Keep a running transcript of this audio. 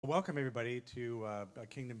Welcome, everybody, to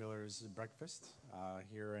Kingdom Builders Breakfast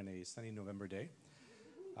here on a sunny November day.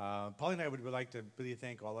 Paul and I would like to really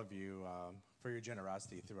thank all of you for your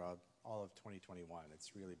generosity throughout all of 2021.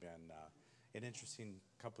 It's really been an interesting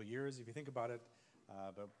couple of years, if you think about it,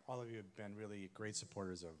 but all of you have been really great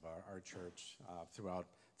supporters of our church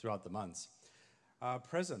throughout the months.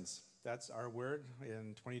 Presence, that's our word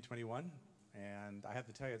in 2021, and I have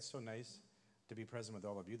to tell you, it's so nice to be present with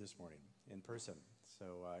all of you this morning in person. So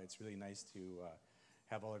it's really nice to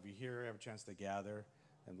have all of you here, have a chance to gather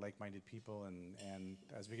and like-minded people, and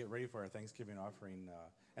as we get ready for our Thanksgiving offering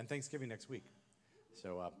and Thanksgiving next week.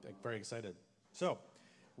 So very excited. So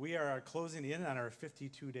we are closing in on our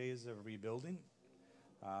 52 days of rebuilding.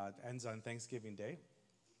 It ends on Thanksgiving Day.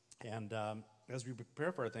 And as we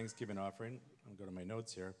prepare for our Thanksgiving offering, I'll go to my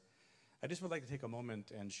notes here. I just would like to take a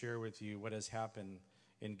moment and share with you what has happened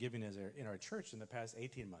in giving in our church in the past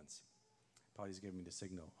 18 months. Polly's giving me the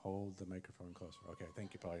signal. Hold the microphone closer. Okay,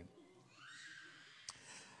 thank you, Polly.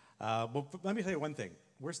 Well, let me tell you one thing.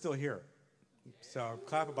 We're still here. So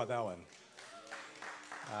clap about that one.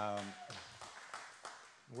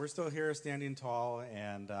 We're still here standing tall,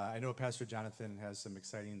 and I know Pastor Jonathan has some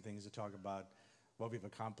exciting things to talk about, what we've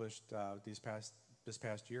accomplished this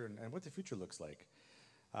past year and what the future looks like.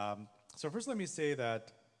 So first let me say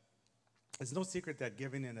that it's no secret that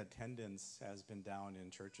giving in attendance has been down in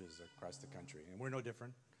churches across the country, and we're no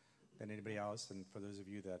different than anybody else. And for those of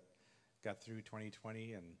you that got through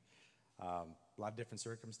 2020 and a lot of different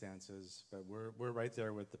circumstances, but we're right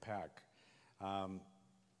there with the pack. A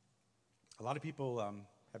lot of people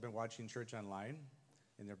have been watching church online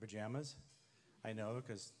in their pajamas. I know,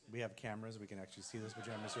 because we have cameras, we can actually see those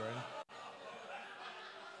pajamas you're in.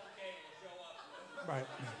 Right.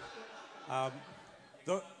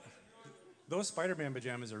 Those Spider-Man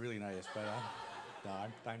pajamas are really nice, but no,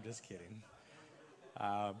 I'm just kidding.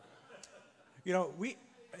 We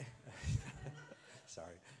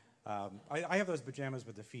sorry. I have those pajamas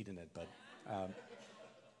with the feet in it,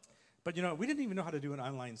 but we didn't even know how to do an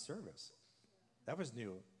online service. That was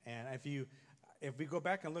new. And if we go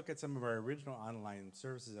back and look at some of our original online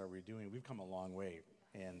services that we're doing, we've come a long way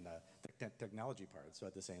in the technology part. So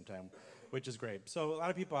at the same time, which is great. So a lot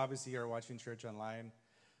of people obviously are watching church online.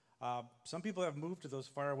 Some people have moved to those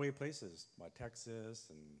faraway places,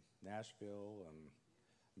 Texas and Nashville and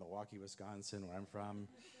Milwaukee, Wisconsin, where I'm from.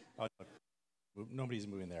 Oh, nobody's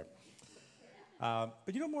moving there.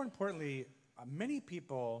 But more importantly, many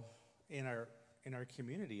people in our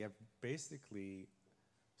community have basically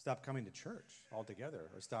stopped coming to church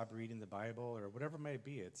altogether, or stopped reading the Bible, or whatever it might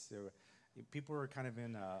be. People are kind of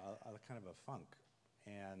in a kind of a funk,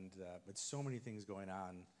 and with so many things going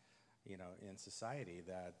on, in society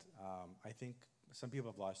that I think some people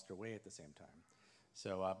have lost their way at the same time.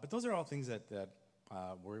 So, but those are all things that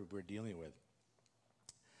we're dealing with.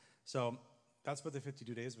 So that's what the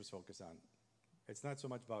 52 days was focused on. It's not so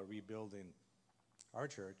much about rebuilding our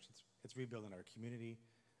church. It's rebuilding our community,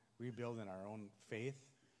 rebuilding our own faith.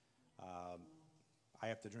 I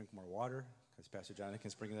have to drink more water because Pastor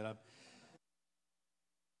Jonathan's bringing that up.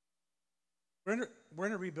 We're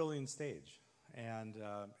in a rebuilding stage. And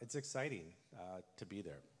it's exciting to be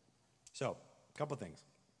there. So, a couple things.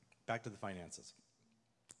 Back to the finances,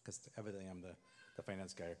 because evidently I'm the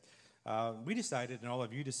finance guy. We decided, and all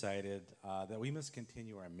of you decided, that we must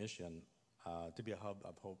continue our mission to be a hub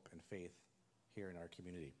of hope and faith here in our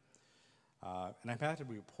community. And I'm happy to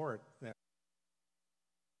report that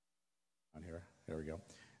on here. There we go.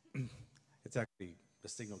 It's actually the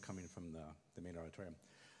signal coming from the main auditorium.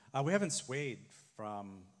 We haven't swayed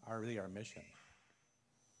from our mission.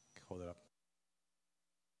 Hold it up.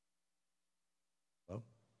 Hello?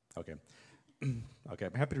 Okay. Okay,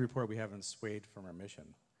 I'm happy to report we haven't swayed from our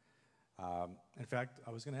mission. In fact,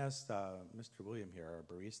 I was going to ask Mr. William here, our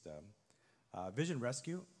barista, Vision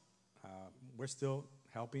Rescue, we're still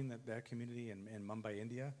helping that community in Mumbai,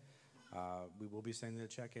 India. We will be sending a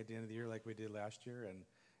check at the end of the year like we did last year, and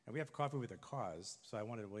we have Coffee with a Cause, so I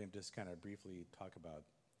wanted William just kind of briefly talk about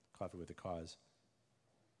Coffee with a Cause.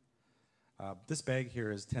 This bag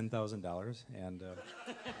here is $10,000, and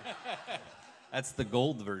that's the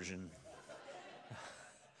gold version.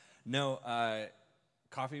 No,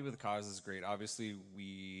 Coffee with a Cause is great. Obviously,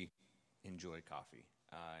 we enjoy coffee,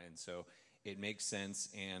 and so it makes sense.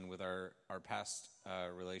 And with our past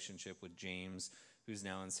relationship with James, who's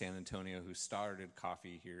now in San Antonio, who started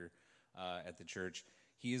coffee here at the church,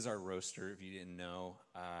 he is our roaster, if you didn't know,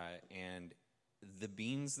 and the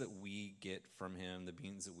beans that we get from him, the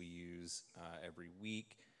beans that we use every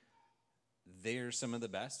week, they're some of the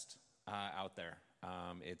best out there.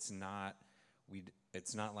 It's not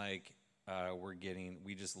like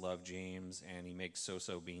we just love James, and he makes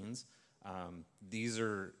so beans. These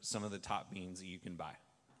are some of the top beans that you can buy,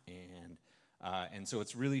 and so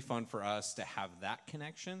it's really fun for us to have that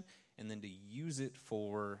connection, and then to use it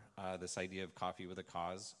for this idea of Coffee with a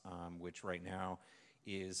Cause, which right now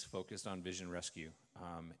is focused on Vision Rescue.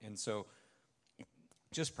 And so,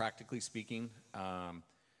 just practically speaking,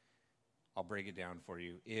 I'll break it down for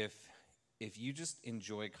you. If you just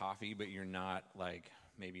enjoy coffee, but you're not like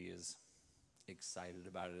maybe as excited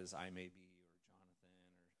about it as I may be, or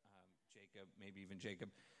Jonathan, or Jacob, maybe even Jacob,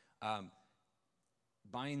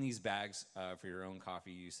 buying these bags for your own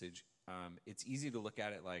coffee usage, it's easy to look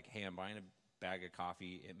at it like, hey, I'm buying a bag of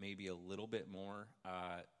coffee. It may be a little bit more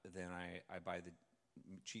than I buy the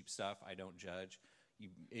cheap stuff. I don't judge.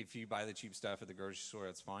 If you buy the cheap stuff at the grocery store,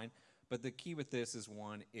 that's fine. But the key with this is,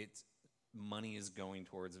 one, it's money is going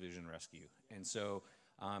towards Vision Rescue. And so,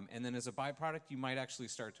 and then as a byproduct, you might actually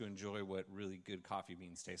start to enjoy what really good coffee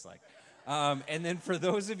beans taste like. And then for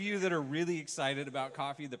those of you that are really excited about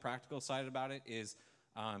coffee, the practical side about it is,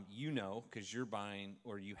 because you're buying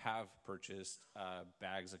or you have purchased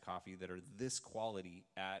bags of coffee that are this quality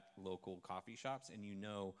at local coffee shops, and you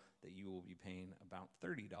know that you will be paying about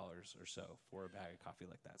 $30 or so for a bag of coffee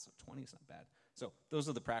like that. So 20 is not bad. So those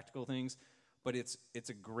are the practical things. But it's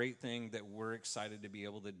a great thing that we're excited to be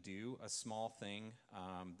able to do, a small thing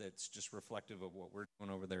that's just reflective of what we're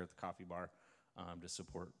doing over there at the coffee bar to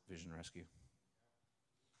support Vision Rescue.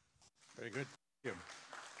 Very good. Thank you.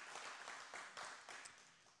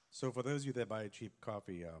 So for those of you that buy cheap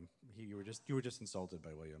coffee, you were just insulted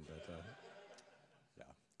by William, but yeah,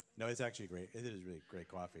 no, it's actually great. It is really great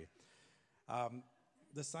coffee.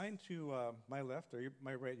 The sign to my left, or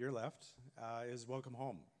my right, your left, is Welcome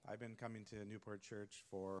Home. I've been coming to Newport Church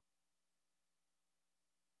for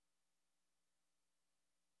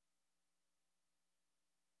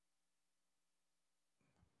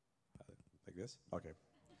like this? Okay.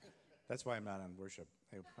 That's why I'm not on worship.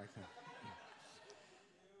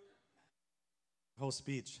 Whole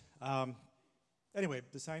speech. Anyway,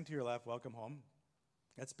 the sign to your left, Welcome Home.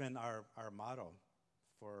 That's been our motto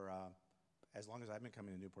for as long as I've been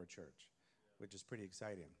coming to Newport Church, which is pretty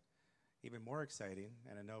exciting. Even more exciting,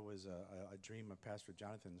 and I know it was a dream of Pastor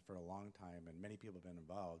Jonathan's for a long time, and many people have been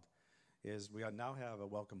involved, is we now have a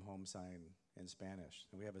Welcome Home sign in Spanish.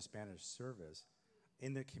 And we have a Spanish service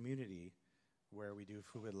in the community where we do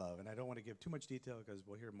Food with Love. And I don't want to give too much detail because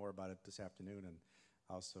we'll hear more about it this afternoon and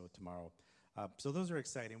also tomorrow. So those are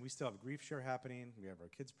exciting. We still have Grief Share happening. We have our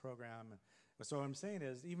kids program. So what I'm saying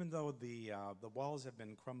is, even though the walls have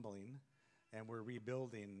been crumbling and we're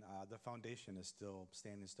rebuilding, the foundation is still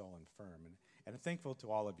standing still and firm. And I'm thankful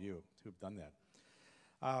to all of you who've done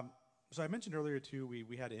that. So I mentioned earlier, too,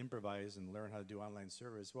 we had to improvise and learn how to do online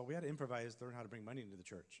service. Well, we had to improvise, learn how to bring money into the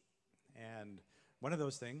church. And one of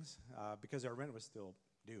those things, because our rent was still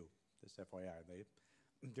due, just FYI,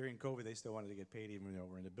 during COVID, they still wanted to get paid even though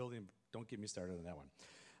we're in the building. Don't get me started on that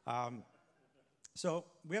one. So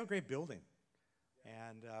we have a great building.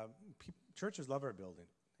 And churches love our building.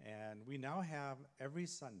 And we now have, every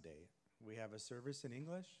Sunday, we have a service in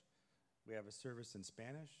English, we have a service in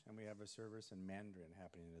Spanish, and we have a service in Mandarin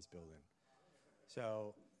happening in this building.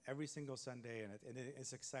 So every single Sunday, and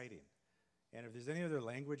it's exciting. And if there's any other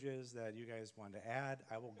languages that you guys want to add,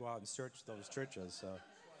 I will go out and search those churches. So.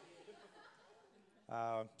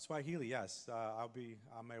 Swahili, yes. I'll be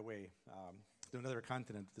on my way to another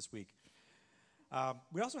continent this week.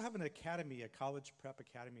 We also have an academy, a college prep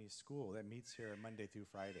academy school that meets here Monday through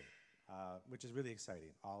Friday, which is really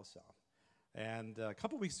exciting also. And a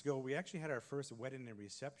couple weeks ago, we actually had our first wedding and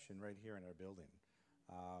reception right here in our building.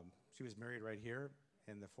 She was married right here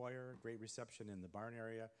in the foyer, great reception in the barn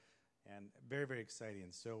area, and very, very exciting.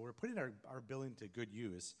 So we're putting our building to good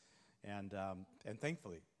use, and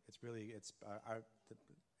thankfully, it's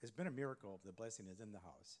been a miracle. The blessing is in the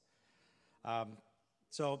house.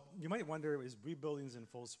 So you might wonder, is rebuilding's in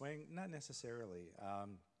full swing? Not necessarily.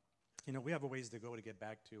 We have a ways to go to get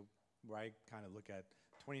back to where I kind of look at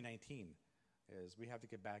 2019, is we have to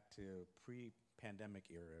get back to pre-pandemic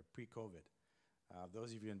era, pre-COVID.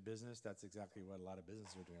 Those of you in business, that's exactly what a lot of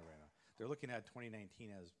businesses are doing right now. They're looking at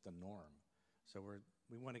 2019 as the norm. So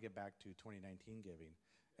we want to get back to 2019 giving.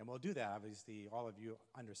 And we'll do that. Obviously, all of you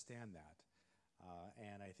understand that.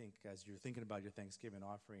 And I think as you're thinking about your Thanksgiving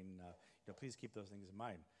offering, please keep those things in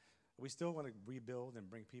mind. We still want to rebuild and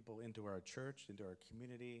bring people into our church, into our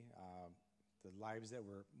community, the lives that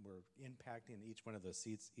we're impacting in each one of those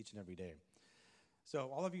seats each and every day.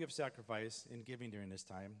 So all of you have sacrificed in giving during this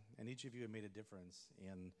time, and each of you have made a difference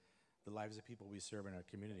in the lives of people we serve in our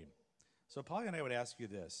community. So Polly and I would ask you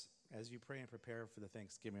this, as you pray and prepare for the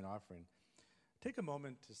Thanksgiving offering, take a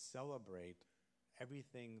moment to celebrate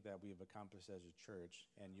everything that we've accomplished as a church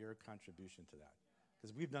and your contribution to that.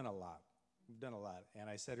 Because we've done a lot. We've done a lot. And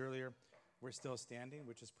I said earlier, we're still standing,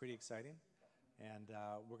 which is pretty exciting. And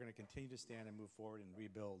we're going to continue to stand and move forward and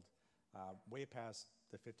rebuild way past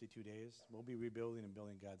the 52 days. We'll be rebuilding and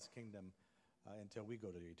building God's kingdom until we go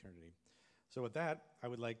to eternity. So with that, I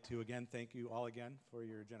would like to again thank you all again for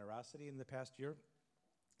your generosity in the past year.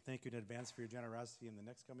 Thank you in advance for your generosity in the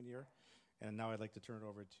next coming year. And now I'd like to turn it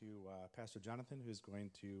over to Pastor Jonathan, who's going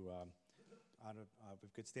to honor, if we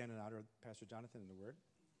could stand and honor Pastor Jonathan in the word.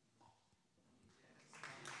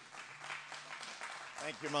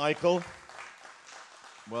 Thank you, Michael.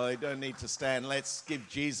 Well, you don't need to stand. Let's give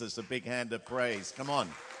Jesus a big hand of praise. Come on.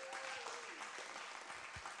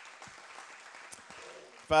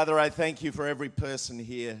 Father, I thank you for every person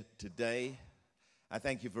here today. I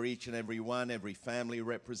thank you for each and every one, every family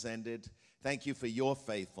represented. Thank you for your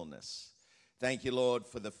faithfulness. Thank you, Lord,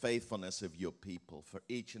 for the faithfulness of your people, for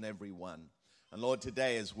each and every one. And Lord,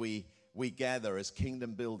 today as we gather as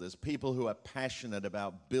kingdom builders, people who are passionate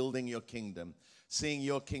about building your kingdom, seeing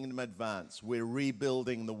your kingdom advance, we're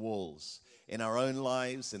rebuilding the walls in our own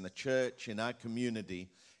lives, in the church, in our community.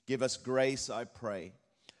 Give us grace, I pray.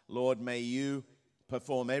 Lord, may you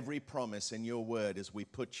perform every promise in your word as we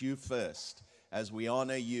put you first, as we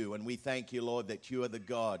honor you. And we thank you, Lord, that you are the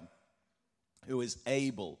God who is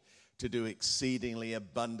able to do exceedingly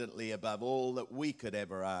abundantly above all that we could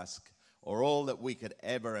ever ask or all that we could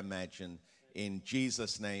ever imagine. In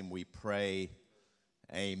Jesus' name we pray.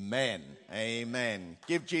 Amen. Amen.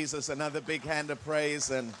 Give Jesus another big hand of praise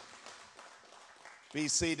and be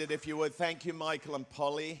seated if you would. Thank you, Michael and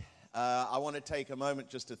Polly. I want to take a moment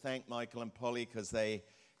just to thank Michael and Polly because they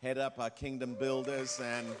head up our Kingdom Builders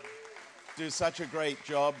and do such a great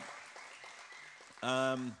job.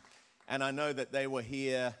 And I know that they were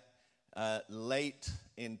here late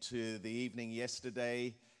into the evening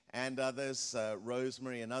yesterday, and others,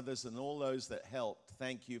 Rosemary and others, and all those that helped.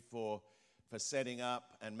 Thank you for setting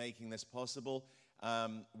up and making this possible.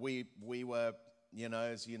 We were,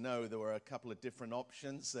 as you know, there were a couple of different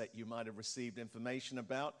options that you might have received information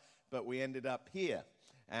about, but we ended up here,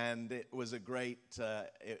 and it was a great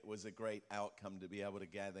outcome to be able to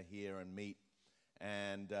gather here and meet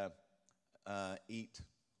and eat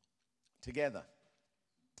together,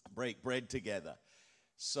 break bread together.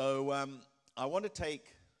 So I want to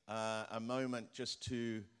take a moment just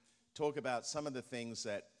to talk about some of the things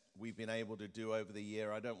that we've been able to do over the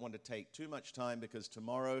year. I don't want to take too much time because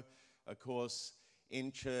tomorrow, of course,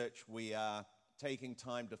 in church we are taking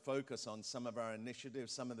time to focus on some of our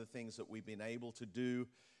initiatives, some of the things that we've been able to do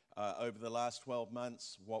over the last 12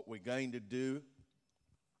 months, what we're going to do.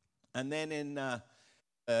 And then in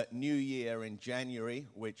New Year in January,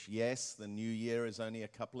 which, yes, the New Year is only a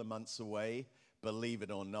couple of months away, believe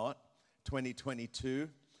it or not, 2022.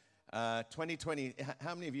 2020,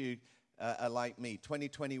 how many of you are like me?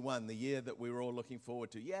 2021, the year that we were all looking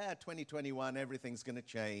forward to. Yeah, 2021, everything's going to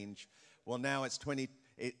change. Well, now it's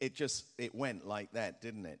it went like that,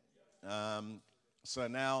 didn't it? So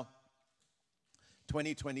now,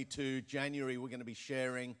 2022, January, we're going to be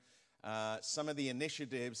sharing some of the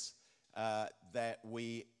initiatives that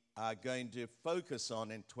we are going to focus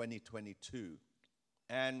on in 2022.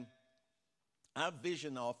 And our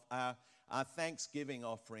vision of our Thanksgiving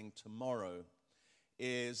offering tomorrow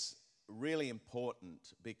is really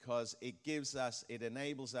important because it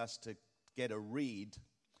enables us to get a read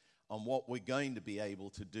on what we're going to be able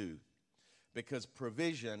to do, because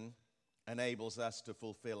provision enables us to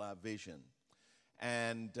fulfill our vision.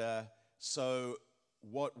 And so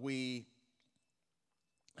what we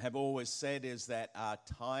have always said is that our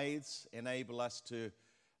tithes enable us to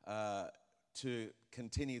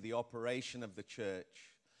continue the operation of the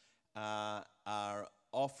church. Our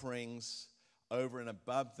offerings over and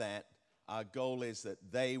above that, our goal is that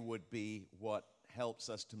they would be what helps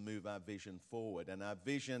us to move our vision forward. And our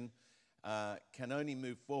vision can only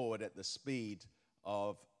move forward at the speed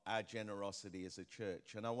of our generosity as a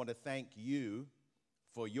church. And I want to thank you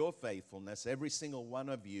for your faithfulness, every single one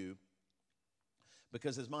of you,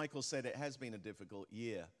 because as Michael said, it has been a difficult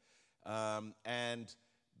year. And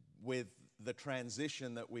with the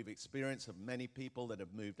transition that we've experienced of many people that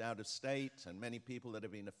have moved out of state and many people that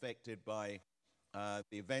have been affected by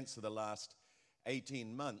the events of the last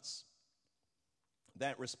 18 months,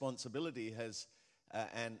 that responsibility has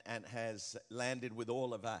landed with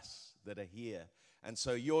all of us that are here. And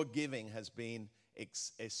so your giving has been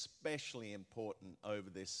especially important over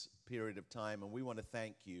this period of time, and we want to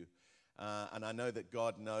thank you. And I know that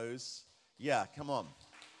God knows. Yeah, come on.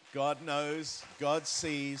 God knows, God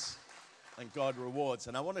sees, and God rewards.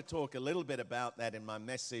 And I want to talk a little bit about that in my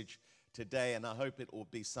message today, and I hope it will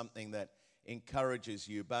be something that encourages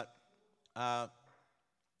you. But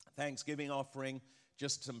Thanksgiving offering,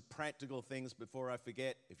 just some practical things before I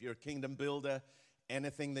forget. If you're a kingdom builder,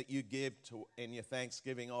 anything that you give in your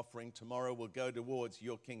Thanksgiving offering tomorrow will go towards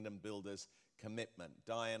your kingdom builder's commitment.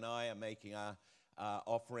 Di and I are making our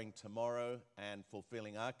offering tomorrow and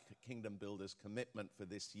fulfilling our kingdom builder's commitment for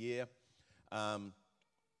this year.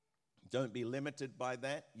 Don't be limited by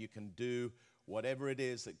that. You can do whatever it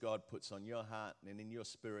is that God puts on your heart and in your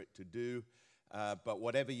spirit to do. But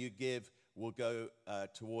whatever you give will go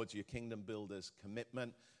towards your kingdom builder's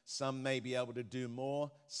commitment. Some may be able to do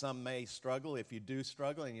more. Some may struggle. If you do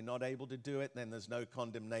struggle and you're not able to do it, then there's no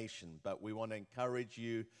condemnation. But we want to encourage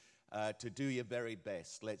you to do your very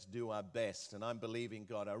best. Let's do our best. And I'm believing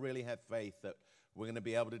God. I really have faith that we're going to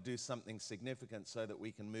be able to do something significant so that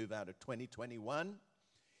we can move out of 2021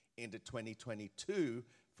 into 2022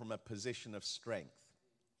 from a position of strength.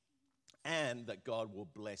 And that God will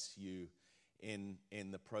bless you in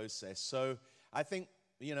the process. So I think,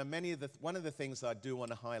 one of the things I do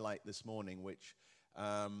want to highlight this morning, which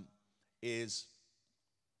is,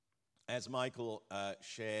 as Michael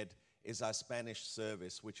shared, is our Spanish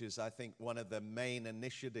service, which is, I think, one of the main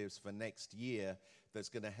initiatives for next year that's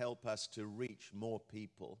going to help us to reach more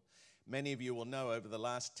people. Many of you will know over the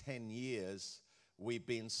last 10 years, we've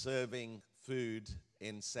been serving food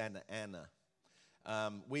in Santa Ana.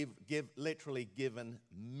 We've literally given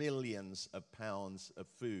millions of pounds of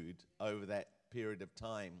food over that period of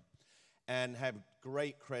time and have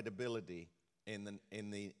great credibility in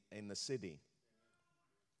the city.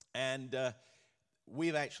 And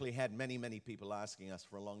we've actually had many, many people asking us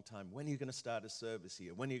for a long time, when are you going to start a service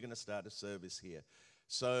here? When are you going to start a service here?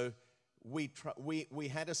 So we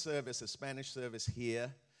had a Spanish service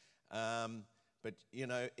here, but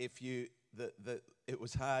it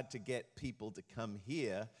was hard to get people to come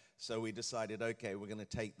here, so we decided, okay, we're going to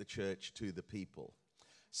take the church to the people.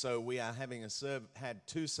 So we are having had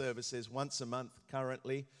 2 services once a month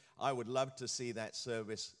currently. I would love to see that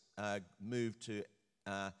service move to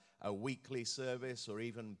a weekly service or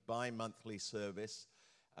even bi-monthly service.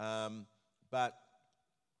 But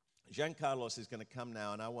Jean Carlos is going to come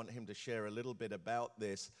now, and I want him to share a little bit about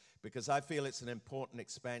this because I feel it's an important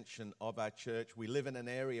expansion of our church. We live in an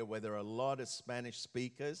area where there are a lot of Spanish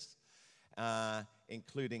speakers,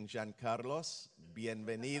 including Jean Carlos.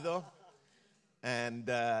 Bienvenido. And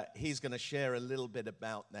he's going to share a little bit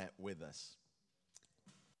about that with us.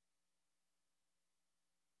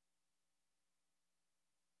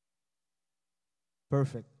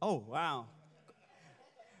 Perfect. Oh, wow.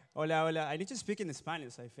 Hola, hola. I need to speak in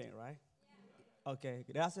Spanish, I think, right? Okay.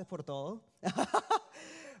 Gracias por todo.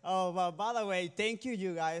 Oh, but by the way, thank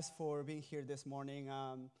you guys for being here this morning.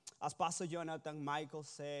 As Pastor Jonathan Michael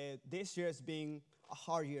said, this year has been a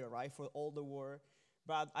hard year, right, for all the world.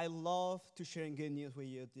 But I love to share good news with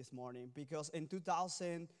you this morning because in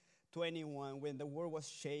 2021, when the world was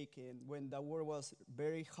shaking, when the world was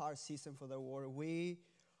very hard season for the world,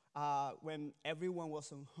 when everyone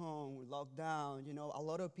was at home, locked down, a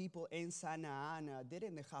lot of people in Santa Ana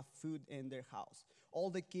didn't have food in their house. All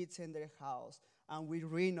the kids in their house. And with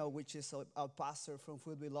Reno, which is a pastor from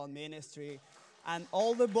Food Belong Ministry, and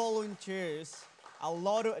all the volunteers,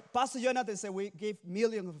 Pastor Jonathan said we give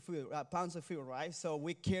millions of food, pounds of food, right? So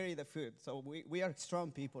we carry the food. So we are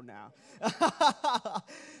strong people now.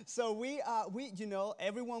 So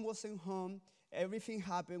everyone was in home. Everything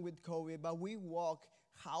happened with COVID, but we walk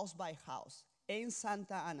house by house in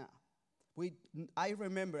Santa Ana. I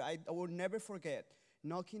remember, I will never forget,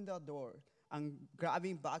 knocking the door and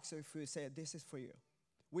grabbing bags of food, saying, this is for you.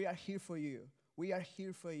 We are here for you. We are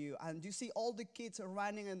here for you. And you see all the kids are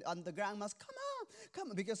running and the grandmas, come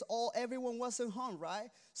on, because everyone wasn't home, right?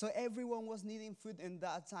 So everyone was needing food in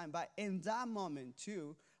that time. But in that moment,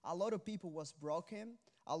 too, a lot of people was broken.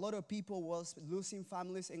 A lot of people was losing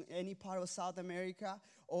families in any part of South America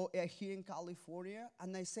or here in California.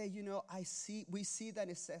 And I say, we see the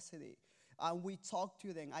necessity. And we talk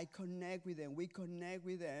to them. I connect with them. We connect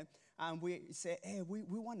with them. And we say, hey, we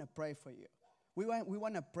want to pray for you. We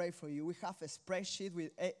want to pray for you. We have a spreadsheet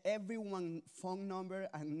with everyone's phone number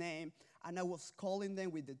and name. And I was calling them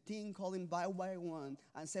with the team, calling by one,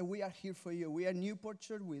 and say, we are here for you. We are Newport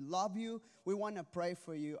Church. We love you. We want to pray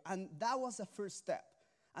for you. And that was the first step.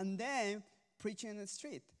 And then preaching in the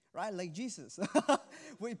street, right? Like Jesus.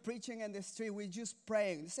 We're preaching in the street. We're just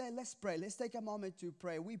praying. They say, let's pray. Let's take a moment to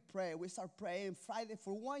pray. We pray. We start praying Friday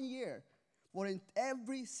for 1 year. For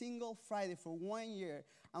every single Friday for 1 year.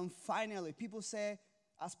 And finally, people say,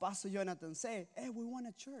 as Pastor Jonathan said, hey, we want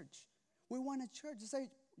a church. We want a church. They say,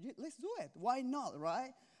 let's do it. Why not,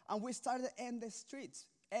 right? And we started in the streets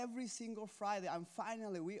every single Friday. And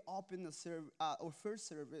finally, we opened our first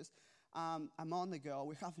service a month ago.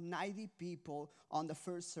 We have 90 people on the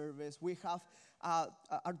first service. We have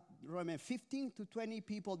 15 to 20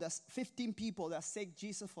 people, 15 people that accept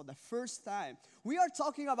Jesus for the first time. We are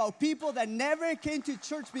talking about people that never came to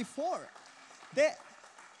church before.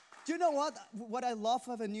 Do you know what I love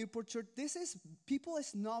of a Newport church? People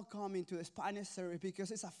is not coming to the Spanish service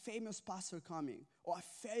because it's a famous pastor coming or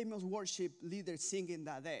a famous worship leader singing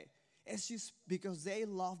that day. It's just because they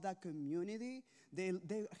love that community.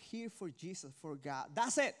 They're here for Jesus, for God.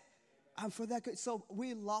 That's it. And for that, so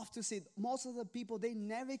we love to see most of the people, they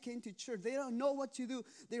never came to church. They don't know what to do.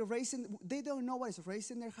 They don't know what is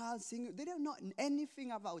raising their hands, singing. They don't know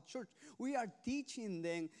anything about church. We are teaching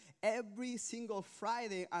them every single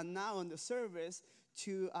Friday and now in the service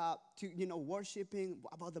to worshiping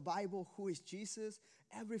about the Bible, who is Jesus,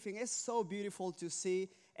 everything. It's so beautiful to see.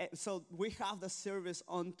 So we have the service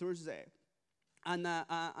on Thursday, and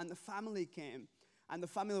the family came. And the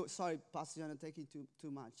family, sorry, Pastor John, I'm taking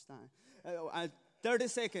too much time. 30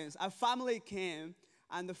 seconds. A family came,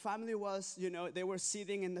 and the family was, they were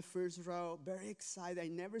sitting in the first row, very excited. I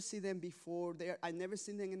never see them before. I never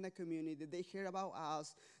seen them in the community. They heard about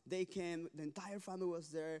us. They came. The entire family was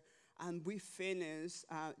there, and we finished.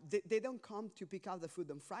 They don't come to pick up the food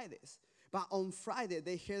on Fridays. But on Friday,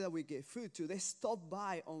 they hear that we get food too. They stopped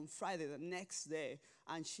by on Friday, the next day,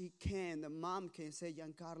 and the mom came and said,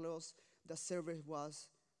 Giancarlos, the service was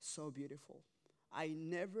so beautiful.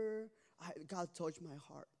 God touched my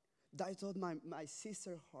heart. That touched my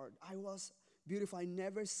sister's heart. I was beautiful. I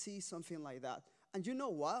never see something like that. And you know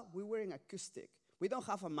what? We were in acoustic. We don't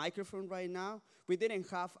have a microphone right now. We didn't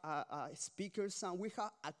have a speaker sound. We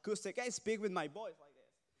have acoustic. I speak with my voice like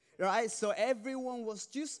this. Right? So everyone was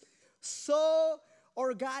just so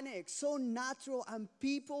organic, so natural, and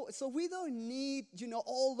people. So we don't need,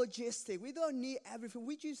 all logistic. We don't need everything.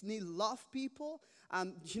 We just need love people,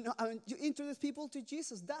 and you introduce people to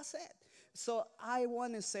Jesus. That's it. So I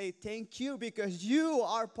want to say thank you because you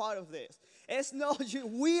are part of this. It's not you.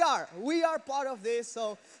 We are part of this.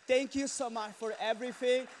 So thank you so much for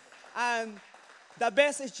everything, and the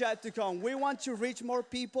best is yet to come. We want to reach more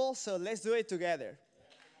people, so let's do it together.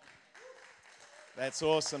 That's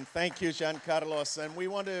awesome. Thank you, Giancarlos. And we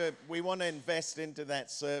want to invest into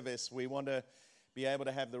that service. We want to be able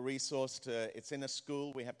to have the resource it's in a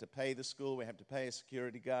school. We have to pay the school. We have to pay a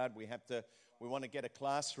security guard. We want to get a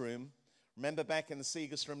classroom. Remember back in the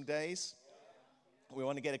Segerstrom days? We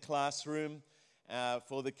want to get a classroom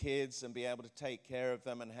for the kids and be able to take care of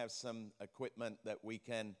them and have some equipment that we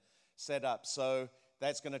can set up. So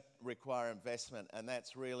that's going to require investment, and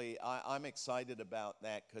that's really, I'm excited about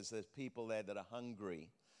that because there's people there that are hungry.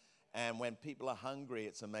 And when people are hungry,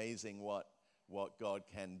 it's amazing what God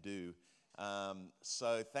can do.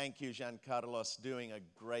 So thank you, Giancarlos, doing a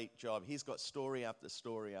great job. He's got story after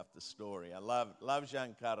story after story. I love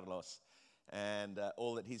Giancarlos and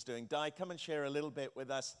all that he's doing. Di, come and share a little bit with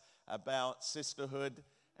us about sisterhood,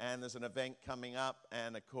 and there's an event coming up,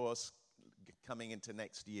 and of course, coming into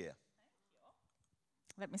next year.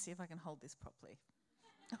 Let me see if I can hold this properly.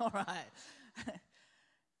 All right.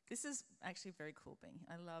 This is actually very cool, being.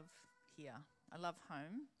 I love here. I love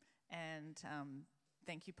home. And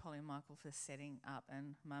thank you, Polly and Michael, for setting up,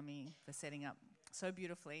 and Mummy for setting up so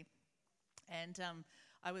beautifully. And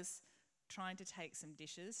I was trying to take some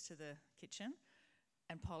dishes to the kitchen,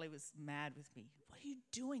 and Polly was mad with me. What are you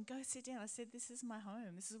doing? Go sit down. I said, this is my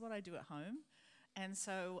home. This is what I do at home. And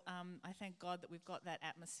so I thank God that we've got that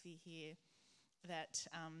atmosphere here that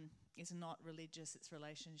is not religious, it's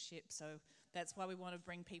relationship. So that's why we want to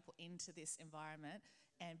bring people into this environment.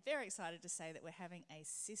 And very excited to say that we're having a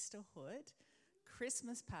sisterhood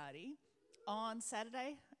Christmas party on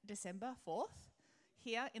Saturday, December 4th,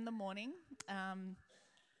 here in the morning,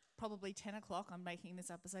 probably 10 o'clock. I'm making this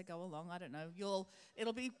up as I go along. I don't know.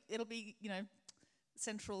 It'll be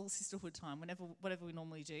central sisterhood time, whatever we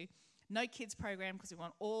normally do. No kids program because we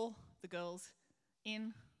want all the girls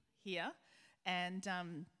in here. And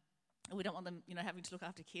we don't want them, having to look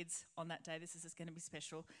after kids on that day. This is just going to be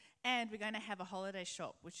special. And we're going to have a holiday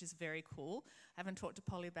shop, which is very cool. I haven't talked to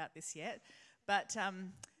Polly about this yet. But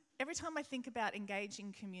every time I think about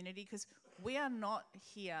engaging community, because we are not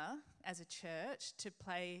here as a church to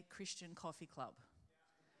play Christian coffee club.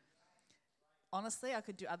 Honestly, I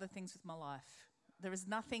could do other things with my life. There is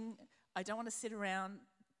nothing, I don't want to sit around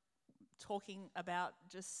talking about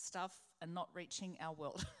just stuff and not reaching our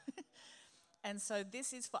world. And so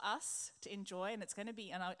this is for us to enjoy, and it's going to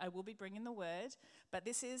be, and I will be bringing the word, but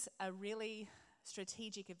this is a really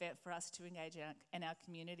strategic event for us to engage in our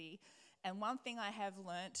community. And one thing I have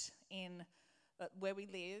learnt in where we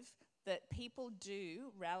live, that people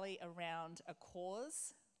do rally around a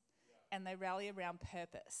cause and they rally around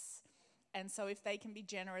purpose. And so if they can be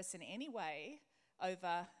generous in any way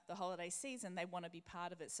over the holiday season, they want to be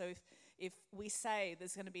part of it. So if we say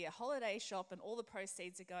there's going to be a holiday shop and all the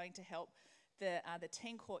proceeds are going to help the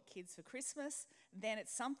teen court kids for Christmas, then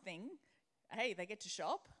it's something, A, they get to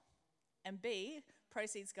shop, and B,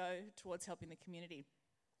 proceeds go towards helping the community.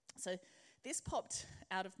 So this popped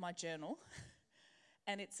out of my journal,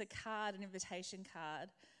 and it's a card, an invitation card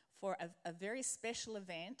for a very special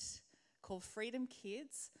event called Freedom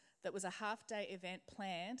Kids that was a half-day event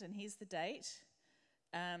planned, and here's the date,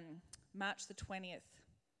 March the 20th,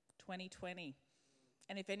 2020.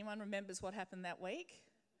 And if anyone remembers what happened that week,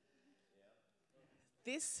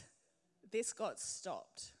 this got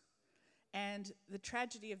stopped. And the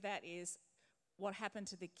tragedy of that is what happened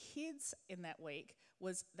to the kids in that week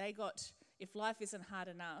was they got, if life isn't hard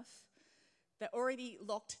enough, they're already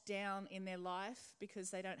locked down in their life because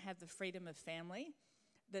they don't have the freedom of family,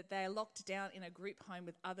 that they're locked down in a group home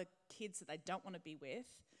with other kids that they don't want to be with.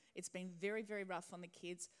 It's been very, very rough on the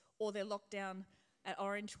kids, or they're locked down at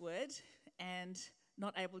Orangewood and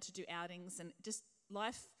not able to do outings, and just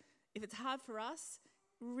life, if it's hard for us,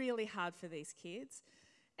 really hard for these kids.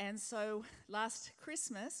 And so last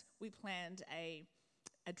Christmas, we planned a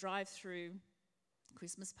drive-through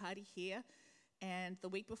Christmas party here, and the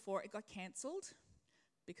week before it got cancelled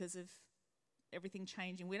because of everything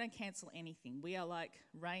changing. We don't cancel anything. We are like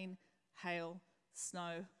rain, hail,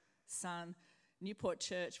 snow, sun, Newport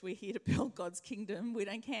Church. We're here to build God's kingdom. We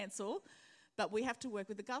don't cancel, but we have to work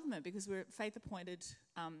with the government because we're faith-appointed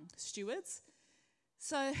stewards.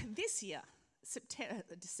 So this year,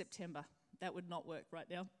 September, that would not work right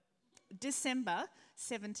now. December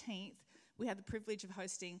 17th, we had the privilege of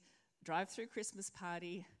hosting a drive-through Christmas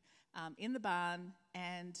party in the barn,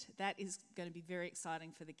 and that is going to be very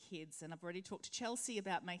exciting for the kids. And I've already talked to Chelsea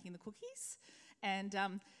about making the cookies. And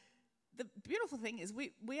the beautiful thing is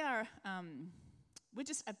we're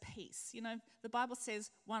just a piece. You know, the Bible says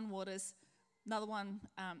one waters, one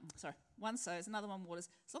sows, another one waters,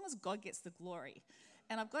 as long as God gets the glory.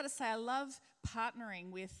 And I've got to say, I love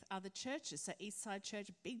partnering with other churches. So Eastside Church,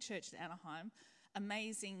 a big church in Anaheim,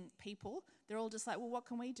 amazing people. They're all just like, well, what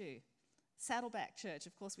can we do? Saddleback Church,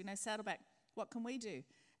 of course, we know Saddleback. What can we do?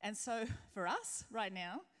 And so for us right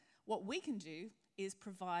now, what we can do is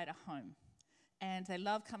provide a home. And they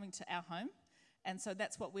love coming to our home. And so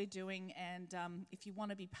that's what we're doing. And if you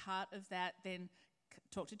want to be part of that, then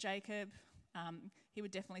talk to Jacob. He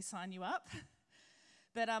would definitely sign you up.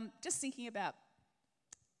 But just thinking about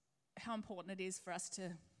how important it is for us to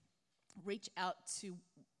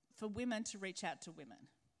for women to reach out to women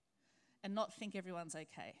and not think everyone's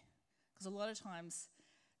okay. Because a lot of times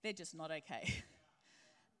they're just not okay.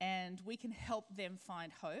 And we can help them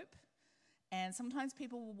find hope. And sometimes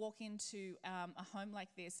people will walk into a home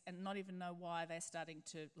like this and not even know why they're starting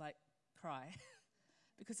to cry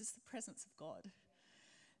because it's the presence of God.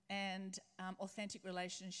 And authentic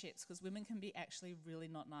relationships, because women can be actually really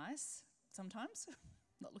not nice sometimes.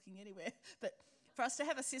 Not looking anywhere. But for us to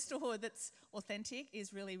have a sisterhood that's authentic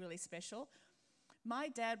is really, really special. My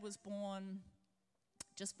dad was born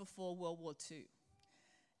just before World War II.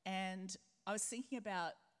 And I was thinking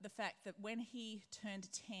about the fact that when he turned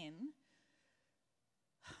 10,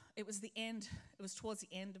 it was towards the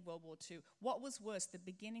end of World War II. What was worse, the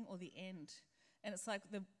beginning or the end? And it's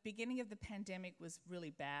like the beginning of the pandemic was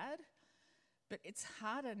really bad, but it's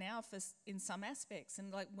harder now in some aspects.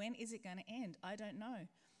 And when is it going to end? I don't know.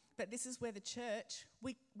 But this is where the church,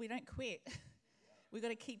 we don't quit. We've got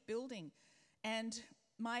to keep building. And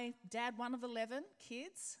my dad, one of 11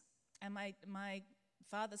 kids, and my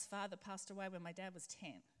father's father passed away when my dad was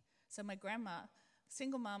 10. So my grandma,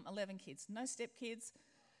 single mum, 11 kids, no stepkids,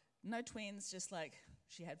 no twins, just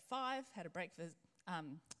she had 5, had a break for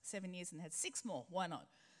 7 years and had 6 more. Why not?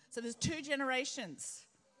 So there's 2 generations.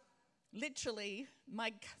 Literally,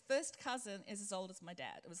 my first cousin is as old as my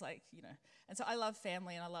dad. It was and so I love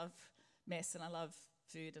family and I love mess and I love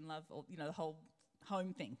food and love all, the whole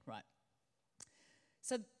home thing, right?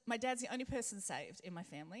 So my dad's the only person saved in my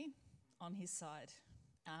family on his side,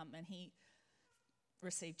 and he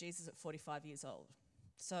received Jesus at 45 years old.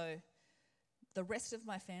 So the rest of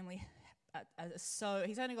my family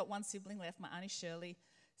he's only got one sibling left, my Auntie Shirley,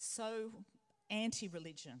 so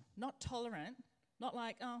anti-religion, not tolerant, not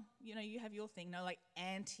you have your thing, no,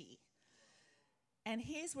 anti. And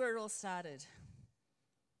here's where it all started.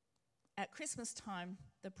 At Christmas time,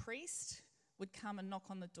 the priest would come and knock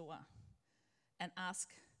on the door and ask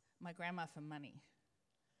my grandma for money.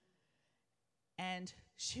 And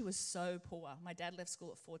she was so poor. My dad left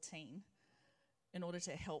school at 14 in order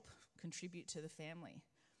to help contribute to the family.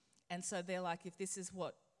 And so they're like, if this is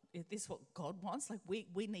what God wants, like we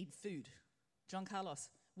need food. John Carlos,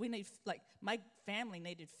 we need, like, my family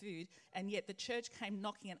needed food, and yet the church came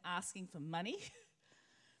knocking and asking for money.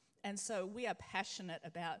 And so we are passionate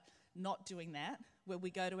about not doing that, where we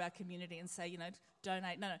go to our community and say,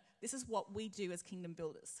 donate. No, this is what we do as kingdom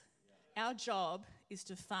builders. Our job is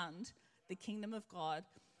to fund the kingdom of God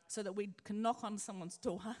so that we can knock on someone's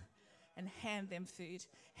door and hand them food,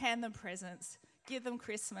 hand them presents, give them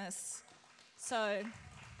Christmas. So,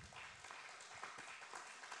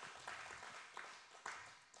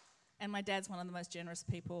 and my dad's one of the most generous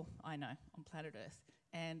people I know on planet Earth.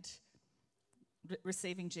 And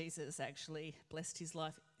receiving Jesus actually blessed his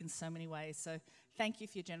life in so many ways. So thank you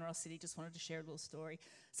for your generosity. Just wanted to share a little story.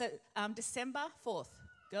 So December 4th,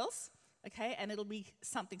 girls, okay? And it'll be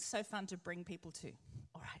something so fun to bring people to.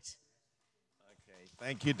 All right. Okay,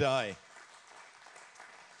 thank you, Di.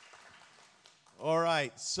 All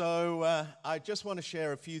right, so I just want to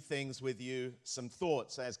share a few things with you, some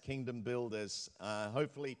thoughts as kingdom builders,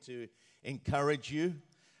 hopefully to encourage you.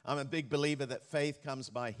 I'm a big believer that faith comes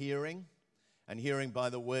by hearing, and hearing by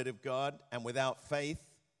the word of God. And without faith,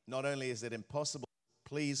 not only is it impossible to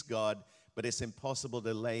please God, but it's impossible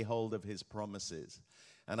to lay hold of his promises.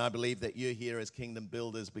 And I believe that you're here as kingdom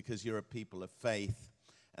builders because you're a people of faith.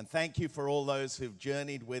 And thank you for all those who've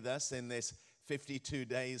journeyed with us in this 52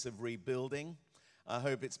 days of rebuilding. I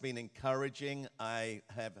hope it's been encouraging. I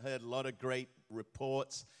have heard a lot of great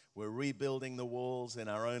reports. We're rebuilding the walls in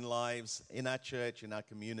our own lives, in our church, in our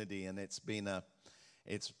community, and it's been an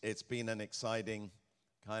exciting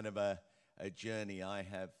kind of a journey.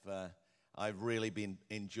 I've really been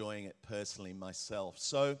enjoying it personally myself.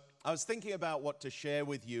 So I was thinking about what to share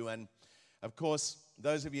with you, and of course,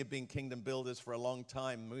 those of you who have been kingdom builders for a long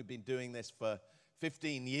time, we've been doing this for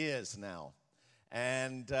 15 years now.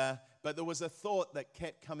 And but there was a thought that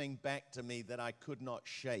kept coming back to me that I could not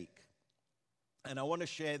shake. And I want to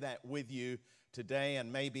share that with you today,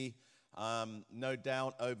 and maybe, no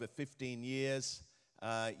doubt, over 15 years,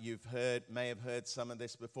 you've may have heard some of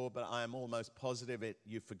this before, but I am almost positive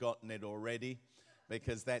you've forgotten it already,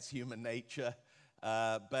 because that's human nature.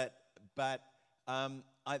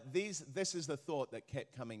 This is the thought that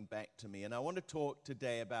kept coming back to me, and I want to talk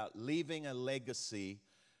today about leaving a legacy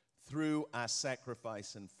through our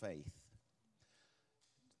sacrifice and faith.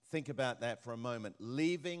 Think about that for a moment.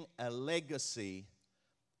 Leaving a legacy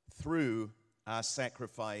through our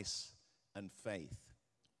sacrifice and faith.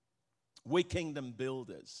 We're kingdom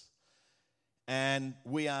builders, and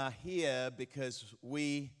we are here because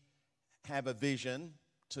we have a vision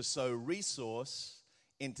to sow resource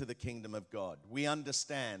into the kingdom of God. We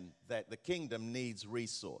understand that the kingdom needs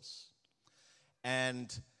resource,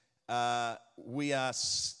 and we are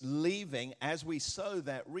leaving, as we sow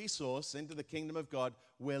that resource into the kingdom of God,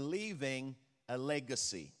 we're leaving a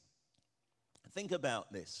legacy. Think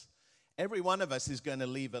about this. Every one of us is going to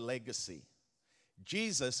leave a legacy.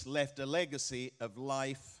 Jesus left a legacy of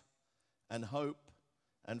life and hope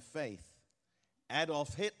and faith.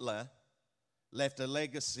 Adolf Hitler left a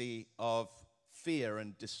legacy of fear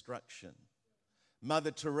and destruction.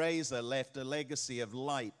 Mother Teresa left a legacy of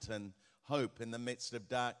light and hope in the midst of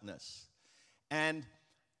darkness. And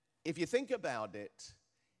if you think about it,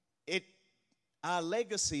 our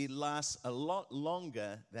legacy lasts a lot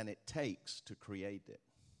longer than it takes to create it.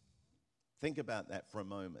 Think about that for a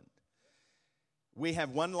moment. We have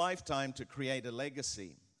one lifetime to create a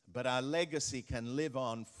legacy, but our legacy can live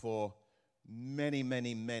on for many,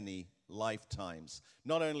 many, many lifetimes,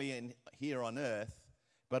 not only here on earth,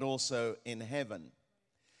 but also in heaven.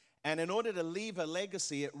 And in order to leave a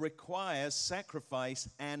legacy, it requires sacrifice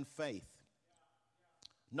and faith.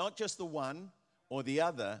 Not just the one or the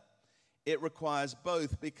other, it requires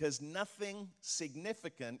both, because nothing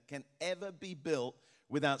significant can ever be built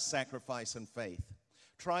without sacrifice and faith.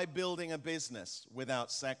 Try building a business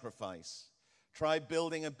without sacrifice. Try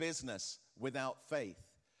building a business without faith.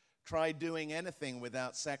 Try doing anything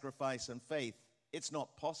without sacrifice and faith. It's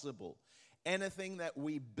not possible. Anything that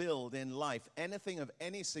we build in life, anything of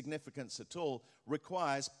any significance at all,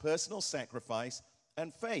 requires personal sacrifice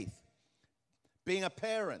and faith. Being a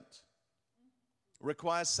parent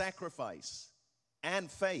requires sacrifice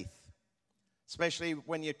and faith, especially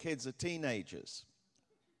when your kids are teenagers.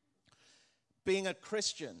 Being a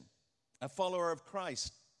Christian, a follower of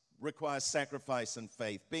Christ, requires sacrifice and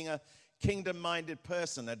faith. Being a kingdom-minded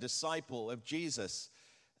person, a disciple of Jesus,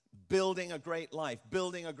 building a great life,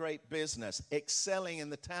 building a great business, excelling in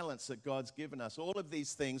the talents that God's given us. All of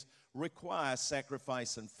these things require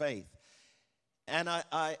sacrifice and faith. And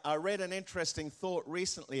I read an interesting thought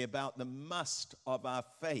recently about the must of our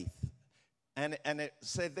faith. And it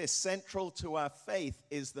said this: central to our faith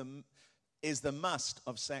is the must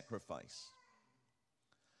of sacrifice.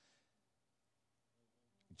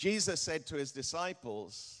 Jesus said to his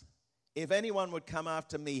disciples, if anyone would come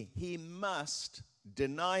after me, he must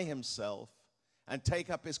deny himself and take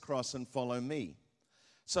up his cross and follow me.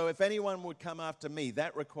 So if anyone would come after me,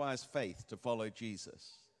 that requires faith to follow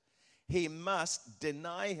Jesus. He must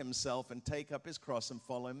deny himself and take up his cross and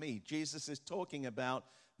follow me. Jesus is talking about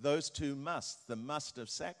those two musts, the must of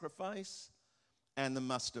sacrifice and the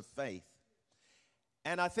must of faith.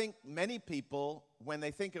 And I think many people, when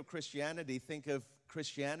they think of Christianity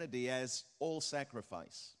as all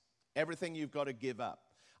sacrifice. Everything you've got to give up.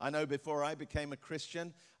 I know before I became a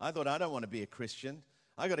Christian, I thought, I don't want to be a Christian.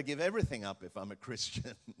 I got to give everything up if I'm a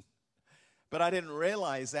Christian. But I didn't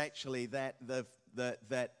realize actually that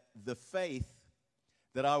the faith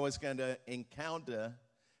that I was going to encounter,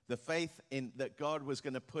 the faith that God was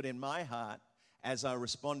going to put in my heart as I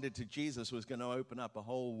responded to Jesus, was going to open up a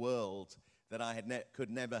whole world that I could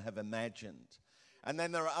never have imagined. And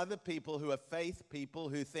then there are other people who are faith people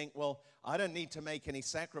who think, well, I don't need to make any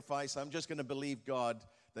sacrifice. I'm just going to believe God,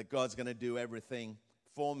 that God's going to do everything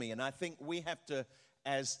for me. And I think we have to,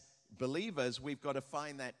 as believers, we've got to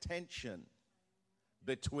find that tension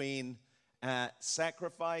between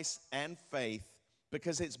sacrifice and faith,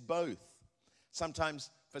 because it's both.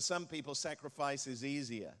 Sometimes for some people, sacrifice is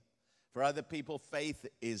easier. For other people, faith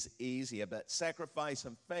is easier. But sacrifice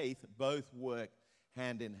and faith both work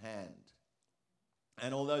hand in hand.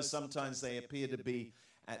 And although sometimes they appear to be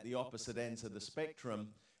at the opposite ends of the spectrum,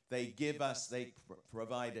 they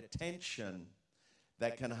provide a tension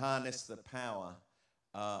that can harness the power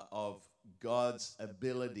of God's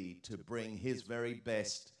ability to bring his very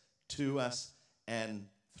best to us and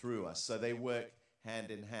through us. So they work hand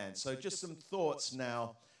in hand. So just some thoughts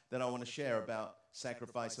now that I want to share about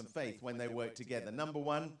sacrifice and faith when they work together. Number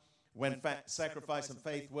one, when sacrifice and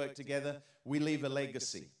faith work together, we leave a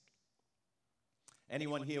legacy.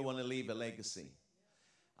 Anyone here want to leave a legacy?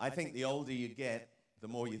 I think the older you get, the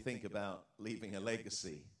more you think about leaving a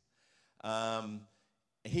legacy.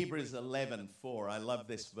 Hebrews 11:4, I love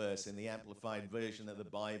this verse in the Amplified Version of the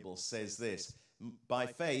Bible, says this: by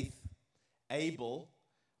faith, Abel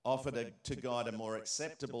offered to God a more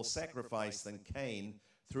acceptable sacrifice than Cain,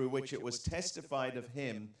 through which it was testified of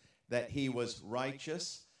him that he was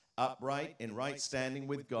righteous, upright, in right standing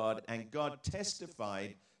with God, and God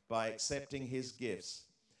testified by accepting his gifts.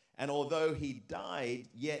 And although he died,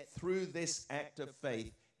 yet through this act of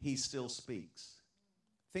faith, he still speaks.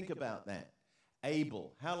 Think about that.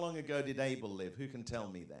 Abel. How long ago did Abel live? Who can tell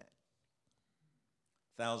me that?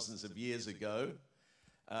 Thousands of years ago.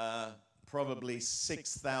 Probably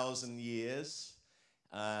 6,000 years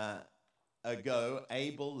ago,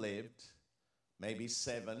 Abel lived, maybe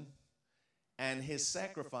 7, and his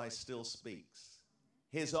sacrifice still speaks.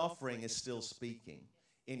 His offering is still speaking.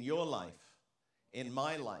 In your life, in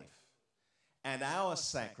my life, and our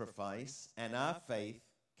sacrifice and our faith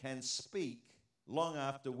can speak long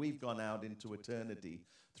after we've gone out into eternity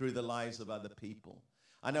through the lives of other people.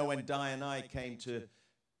 I know when Di and I came to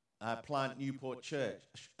plant Newport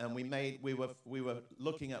Church, and we were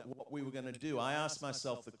looking at what we were going to do, I asked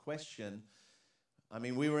myself the question. I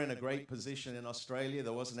mean, we were in a great position in Australia.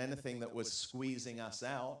 There wasn't anything that was squeezing us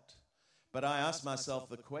out. But I asked myself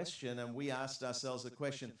the question, and we asked ourselves the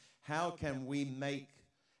question, how can we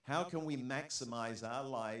maximize our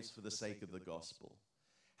lives for the sake of the gospel?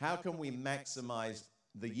 How can we maximize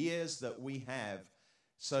the years that we have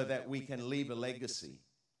so that we can leave a legacy,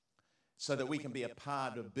 so that we can be a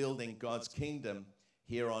part of building God's kingdom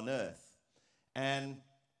here on earth? And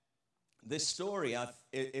this story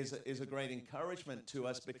is a great encouragement to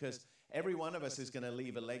us, because every one of us is going to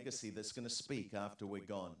leave a legacy that's going to speak after we're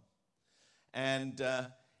gone. And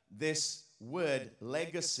this word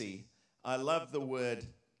legacy, I love the word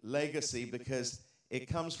legacy because it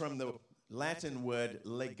comes from the Latin word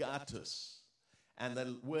legatus. And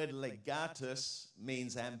the word legatus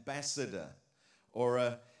means ambassador,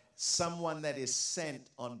 or someone that is sent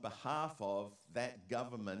on behalf of that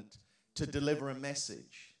government to deliver a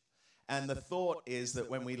message. And the thought is that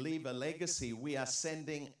when we leave a legacy, we are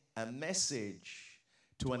sending a message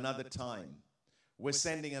to another time. We're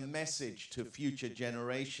sending a message to future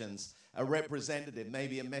generations, a representative,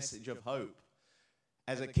 maybe a message of hope.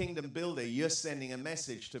 As a kingdom builder, you're sending a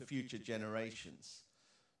message to future generations.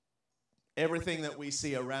 Everything that we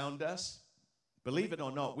see around us, Believe it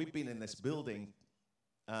or not, we've been in this building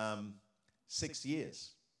 6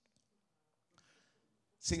 years.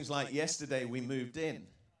 Seems like yesterday we moved in.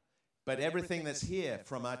 But everything that's here,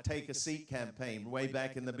 from our Take a Seat campaign way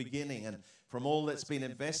back in the beginning, and from all that's been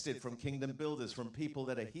invested from Kingdom Builders, from people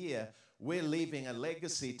that are here, we're leaving a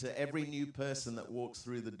legacy to every new person that walks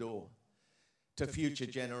through the door, to future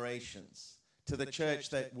generations, to the church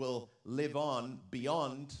that will live on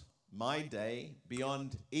beyond my day,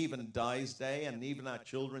 beyond even Di's day and even our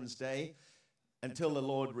children's day, until the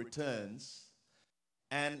Lord returns.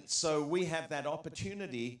 And so we have that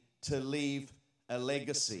opportunity to leave a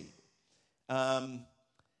legacy. And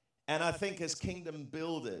I think as kingdom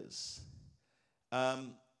builders, I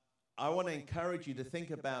want to encourage you to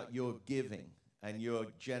think about your giving and your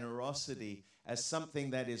generosity as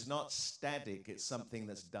something that is not static, it's something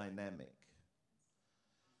that's dynamic.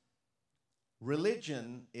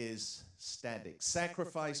 Religion is static.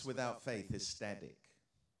 Sacrifice without faith is static.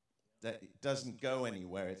 That doesn't go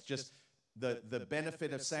anywhere. It's just the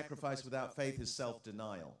benefit of sacrifice without faith is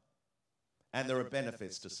self-denial. And there are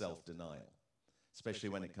benefits to self-denial, especially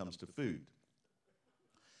when it comes to food.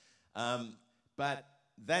 But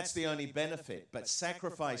that's the only benefit. But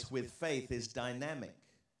sacrifice with faith is dynamic.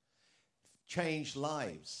 Change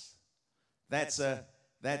lives. That's a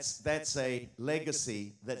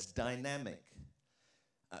legacy that's dynamic.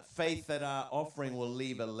 Faith that our offering will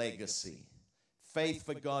leave a legacy. Faith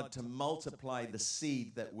for God to multiply the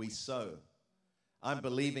seed that we sow. I'm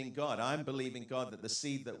believing God. I'm believing God that the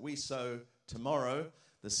seed that we sow tomorrow,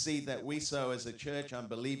 the seed that we sow as a church, I'm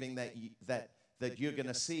believing that you're going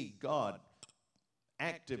to see God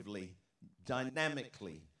actively,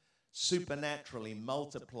 dynamically, supernaturally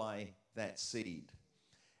multiply that seed.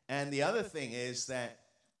 And the other thing is that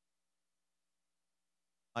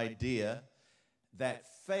idea that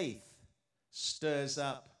faith stirs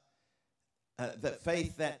up,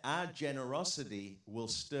 that our generosity will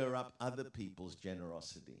stir up other people's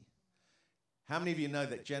generosity. How many of you know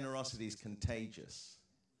that generosity is contagious?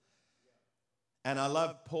 And I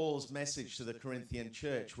love Paul's message to the Corinthian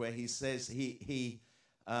church, where he says he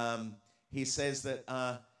says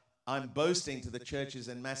that I'm boasting to the churches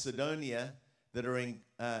in Macedonia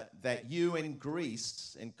that you in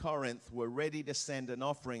Greece, in Corinth, were ready to send an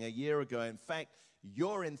offering a year ago. In fact,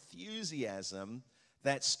 your enthusiasm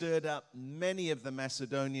that stirred up many of the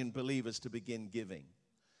Macedonian believers to begin giving.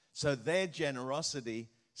 So their generosity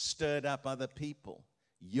stirred up other people.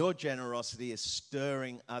 Your generosity is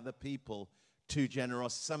stirring other people to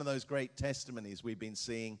generosity. Some of those great testimonies we've been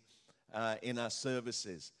seeing in our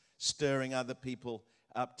services, stirring other people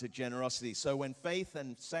up to generosity. So when faith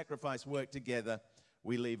and sacrifice work together,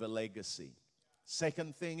 we leave a legacy.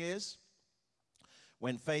 Second thing is,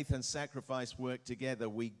 when faith and sacrifice work together,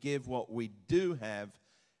 we give what we do have,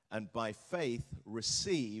 and by faith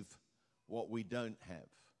receive what we don't have.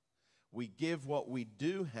 We give what we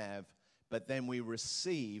do have, but then we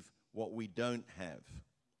receive what we don't have.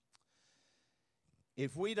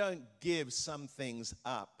 If we don't give some things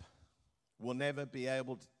up, we'll never be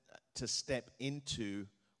able to step into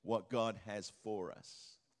what God has for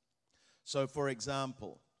us. So, for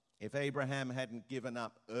example, if Abraham hadn't given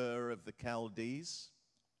up Ur of the Chaldees,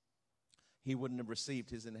 he wouldn't have received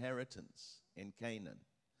his inheritance in Canaan.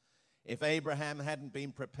 If Abraham hadn't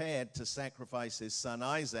been prepared to sacrifice his son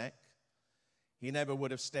Isaac, he never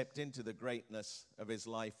would have stepped into the greatness of his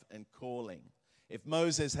life and calling. If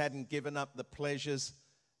Moses hadn't given up the pleasures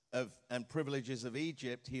and privileges of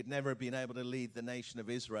Egypt, he'd never been able to lead the nation of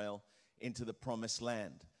Israel into the promised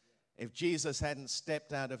land. If Jesus hadn't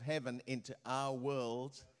stepped out of heaven into our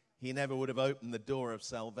world, he never would have opened the door of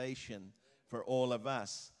salvation for all of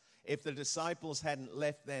us. If the disciples hadn't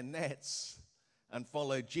left their nets and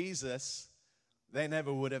followed Jesus, they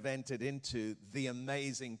never would have entered into the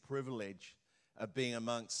amazing privilege of being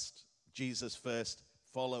amongst Jesus' first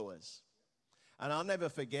followers. And I'll never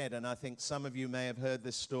forget, and I think some of you may have heard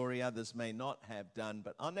this story, others may not have done,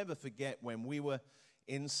 but I'll never forget when we were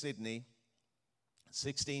in Sydney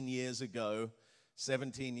 16 years ago,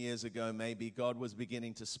 17 years ago maybe, God was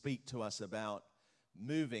beginning to speak to us about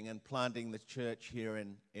moving and planting the church here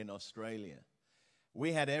in Australia.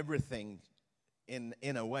 We had everything, in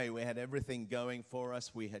a way, we had everything going for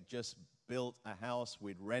us. We had just built a house,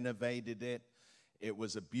 we'd renovated it. It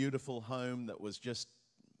was a beautiful home that was just,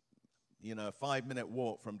 a 5-minute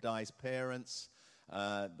walk from Di's parents.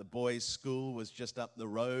 The boys' school was just up the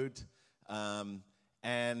road.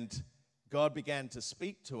 And God began to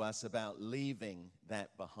speak to us about leaving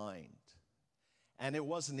that behind. And it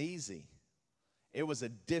wasn't easy. It was a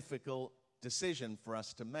difficult decision for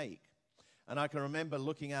us to make. And I can remember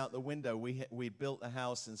looking out the window. We built the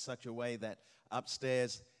house in such a way that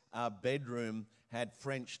upstairs our bedroom had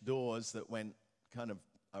French doors that went kind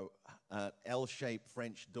of L-shaped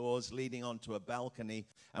French doors leading onto a balcony.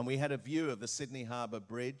 And we had a view of the Sydney Harbour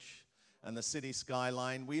Bridge and the city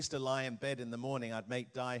skyline. We used to lie in bed in the morning. I'd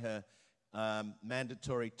make Di her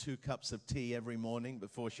mandatory 2 cups of tea every morning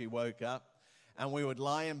before she woke up. And we would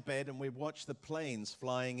lie in bed and we'd watch the planes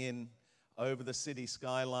flying in over the city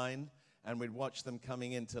skyline, and we'd watch them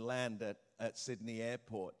coming into land at Sydney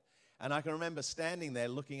Airport. And I can remember standing there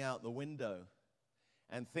looking out the window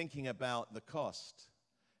and thinking about the cost,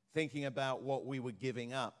 thinking about what we were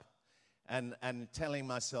giving up, and telling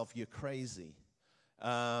myself, you're crazy.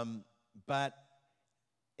 But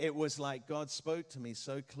it was like God spoke to me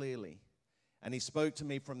so clearly. And he spoke to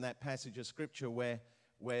me from that passage of scripture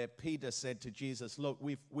where Peter said to Jesus, look,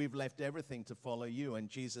 we've left everything to follow you. And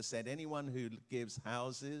Jesus said, anyone who gives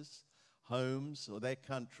houses, homes, or their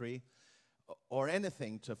country, or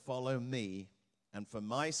anything to follow me, and for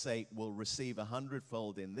my sake will receive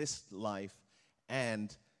 100-fold in this life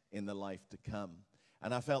and in the life to come.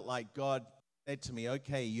 And I felt like God said to me,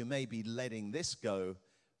 okay, you may be letting this go,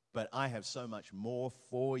 but I have so much more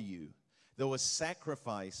for you. There was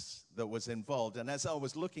sacrifice that was involved. And as I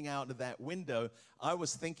was looking out of that window, I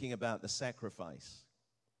was thinking about the sacrifice.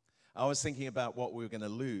 I was thinking about what we were going to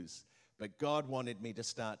lose. But God wanted me to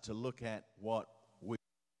start to look at what we,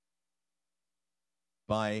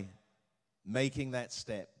 by making that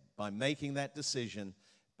step, by making that decision,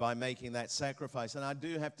 by making that sacrifice. And I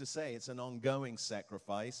do have to say, it's an ongoing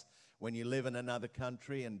sacrifice when you live in another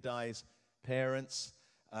country. And Di's parents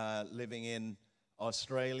living in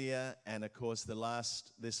Australia, and of course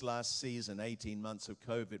this last season, 18 months of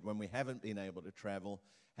COVID, when we haven't been able to travel,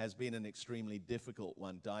 has been an extremely difficult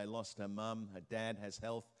one. Di lost her mum, her dad has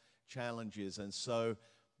health challenges, and so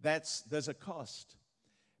there's a cost.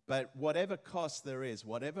 But whatever cost there is,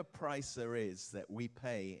 whatever price there is that we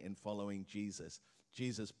pay in following Jesus,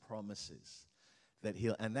 Jesus promises that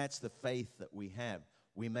and that's the faith that we have.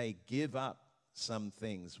 We may give up some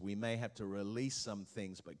things, we may have to release some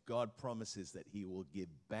things, but God promises that he will give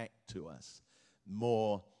back to us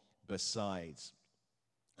more besides.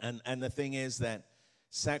 And the thing is that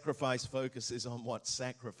sacrifice focuses on what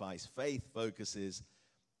sacrifice. Faith focuses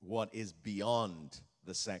what is beyond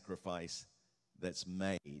the sacrifice that's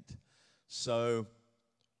made. So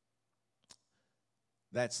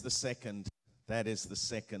that is the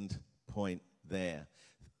second point there.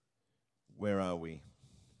 Where are we?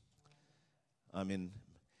 And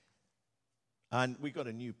we got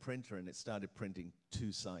a new printer, and it started printing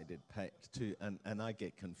two-sided and I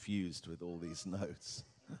get confused with all these notes.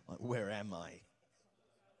 Like, where am I?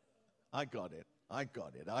 I got it.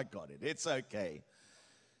 It's okay.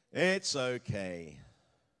 It's okay.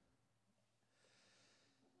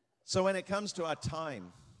 So when it comes to our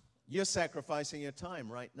time, you're sacrificing your time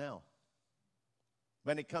right now.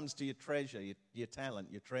 When it comes to your treasure, your talent,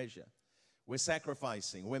 your treasure, we're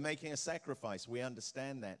sacrificing. We're making a sacrifice. We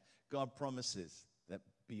understand that. God promises that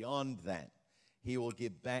beyond that, he will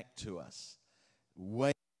give back to us.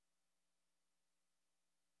 Way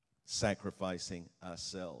sacrificing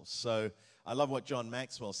ourselves. So I love what John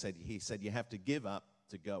Maxwell said. He said, you have to give up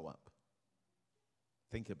to go up.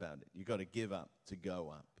 Think about it. You've got to give up to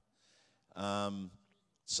go up.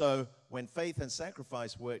 So when faith and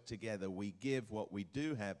sacrifice work together, we give what we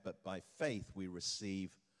do have, but by faith we receive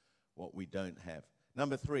what we don't have.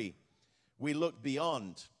 Number 3, we look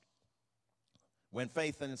beyond. When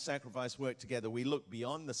faith and sacrifice work together, we look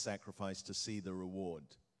beyond the sacrifice to see the reward.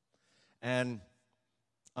 And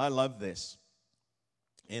I love this.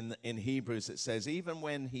 In Hebrews it says, even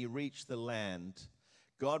when he reached the land,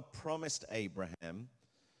 God promised Abraham,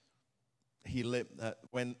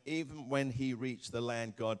 even when he reached the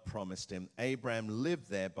land God promised him, Abraham lived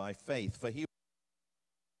there by faith, for he was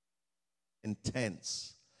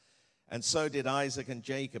intense. And so did Isaac and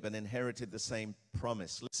Jacob, and inherited the same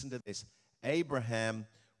promise. Listen to this. Abraham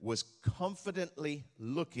was confidently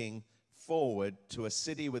looking forward to a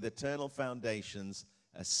city with eternal foundations,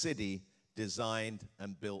 a city designed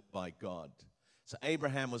and built by God. So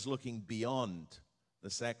Abraham was looking beyond the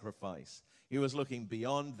sacrifice. He was looking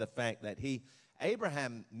beyond the fact that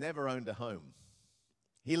Abraham never owned a home.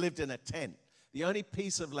 He lived in a tent. The only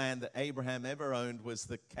piece of land that Abraham ever owned was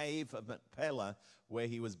the cave of Machpelah where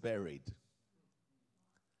he was buried.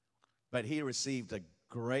 But he received a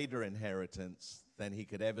greater inheritance than he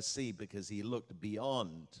could ever see because he looked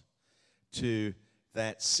beyond to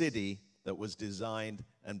that city that was designed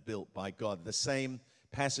and built by God. The same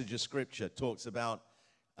passage of Scripture talks about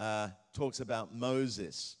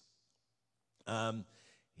Moses.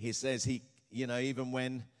 He says even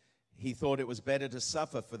when he thought it was better to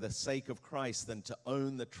suffer for the sake of Christ than to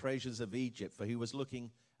own the treasures of Egypt, for he was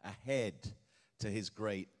looking ahead to his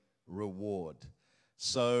great reward.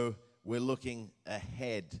 So we're looking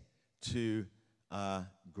ahead to our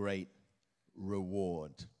great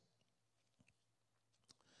reward.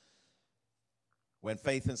 When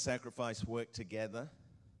faith and sacrifice work together,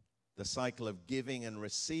 the cycle of giving and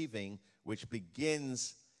receiving, which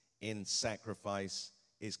begins in sacrifice,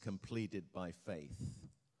 is completed by faith.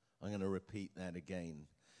 I'm going to repeat that again.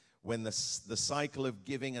 When the cycle of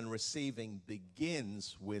giving and receiving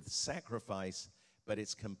begins with sacrifice, but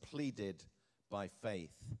it's completed by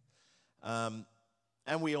faith. And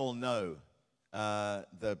we all know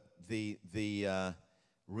the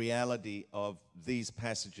reality of these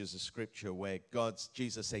passages of Scripture where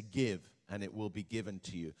Jesus said, give, and it will be given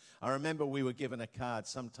to you. I remember we were given a card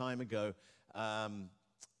some time ago.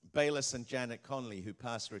 Bayless and Janet Conley, who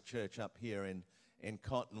pastor a church up here in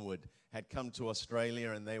Cottonwood, had come to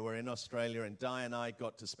Australia, and they were in Australia, and Di and I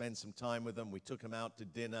got to spend some time with them. We took them out to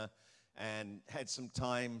dinner and had some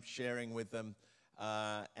time sharing with them,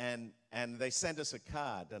 and they sent us a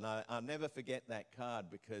card, and I'll never forget that card,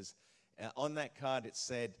 because on that card it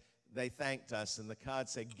said, they thanked us, and the card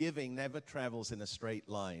said, giving never travels in a straight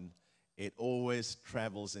line, it always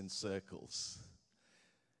travels in circles.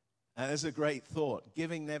 And it's a great thought.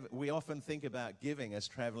 We often think about giving as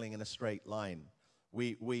traveling in a straight line.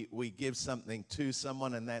 We give something to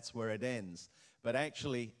someone, and that's where it ends. But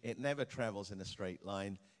actually, it never travels in a straight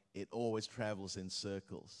line. It always travels in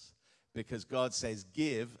circles. Because God says,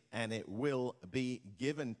 give, and it will be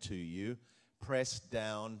given to you, pressed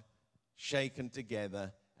down, shaken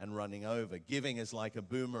together, and running over. Giving is like a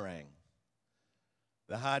boomerang.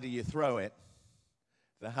 The harder you throw it,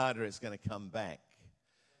 the harder it's going to come back.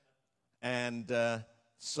 And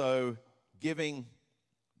so giving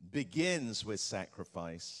begins with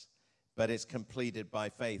sacrifice, but it's completed by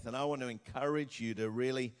faith. And I want to encourage you to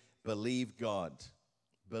really believe God.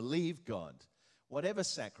 Believe God. Whatever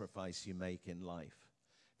sacrifice you make in life,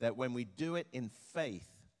 that when we do it in faith,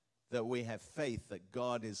 that we have faith that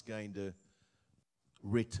God is going to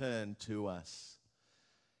return to us.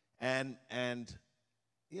 And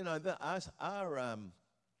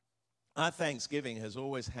our Thanksgiving has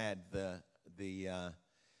always had the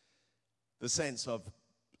sense of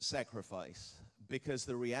sacrifice, because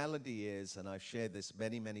the reality is, and I've shared this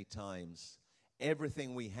many, many times,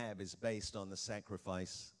 everything we have is based on the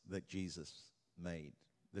sacrifice that Jesus made,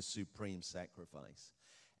 the supreme sacrifice.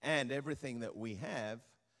 And everything that we have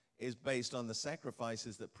is based on the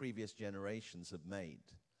sacrifices that previous generations have made.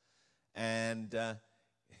 And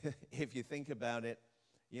if you think about it,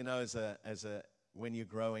 when you're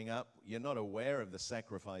growing up, you're not aware of the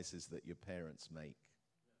sacrifices that your parents make.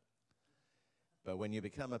 But when you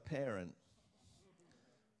become a parent,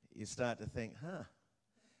 you start to think,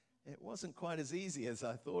 it wasn't quite as easy as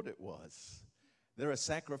I thought it was. There are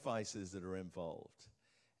sacrifices that are involved.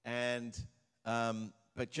 And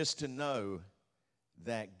but just to know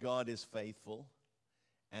that God is faithful,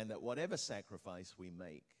 and that whatever sacrifice we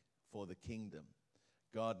make for the kingdom,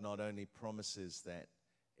 God not only promises that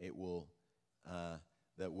it will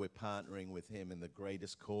that we're partnering with him in the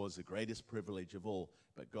greatest cause, the greatest privilege of all,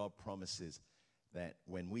 but God promises that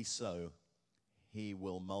when we sow, he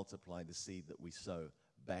will multiply the seed that we sow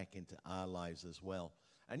back into our lives as well.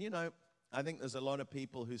 And I think there's a lot of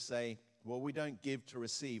people who say, well, we don't give to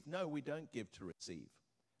receive. No, we don't give to receive.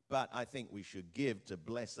 But I think we should give to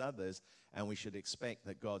bless others, and we should expect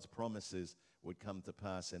that God's promises would come to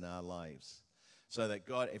pass in our lives. So that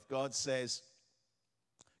if God says,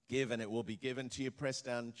 give and it will be given to you, pressed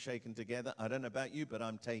down, shaken together, I don't know about you, but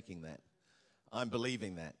I'm taking that. I'm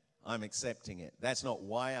believing that. I'm accepting it. That's not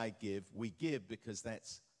why I give. We give because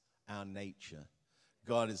that's our nature.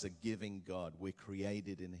 God is a giving God. We're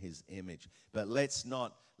created in his image. But let's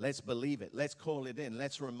believe it. Let's call it in.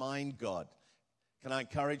 Let's remind God. Can I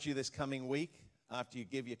encourage you this coming week, after you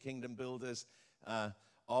give your Kingdom Builders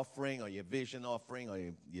offering, or your vision offering, or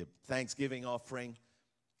your Thanksgiving offering,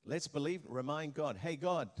 let's remind God, hey,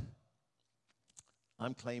 God,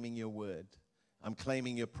 I'm claiming your word. I'm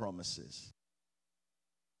claiming your promises.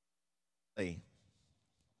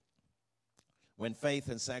 When faith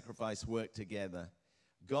and sacrifice work together,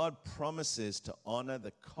 God promises to honor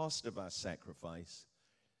the cost of our sacrifice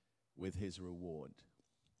with his reward.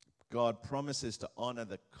 God promises to honor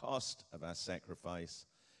the cost of our sacrifice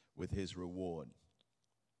with his reward.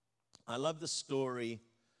 I love the story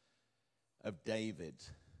of David.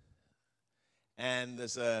 And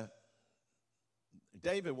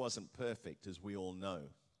David wasn't perfect, as we all know.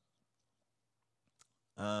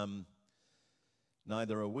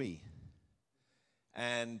 Neither are we.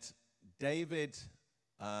 And David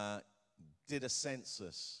did a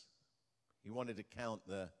census. He wanted to count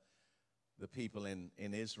the people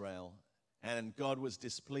in Israel. And God was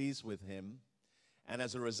displeased with him. And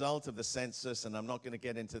as a result of the census, and I'm not going to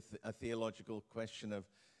get into a theological question of,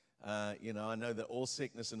 I know that all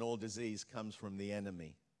sickness and all disease comes from the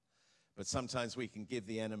enemy. But sometimes we can give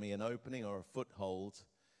the enemy an opening or a foothold.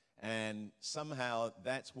 And somehow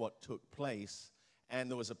that's what took place. And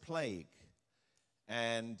there was a plague.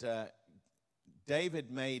 And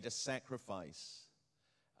David made a sacrifice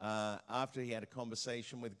after he had a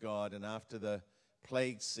conversation with God and after the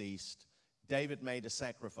plague ceased. David made a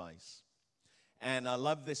sacrifice. And I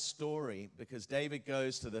love this story because David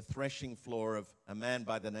goes to the threshing floor of a man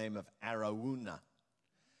by the name of Araunah.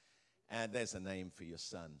 And there's a name for your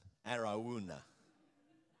son, Araunah.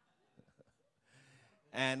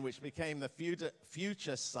 And which became the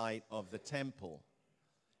future site of the temple.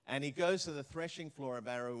 And he goes to the threshing floor of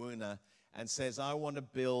Araunah and says, I want to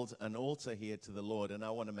build an altar here to the Lord, and I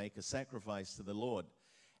want to make a sacrifice to the Lord.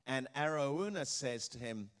 And Araunah says to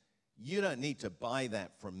him, you don't need to buy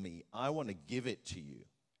that from me. I want to give it to you.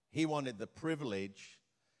 He wanted the privilege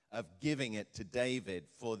of giving it to David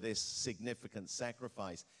for this significant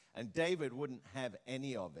sacrifice. And David wouldn't have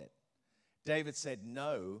any of it. David said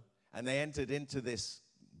no, and they entered into this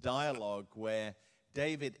dialogue where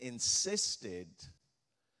David insisted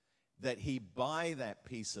that he buy that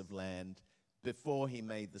piece of land before he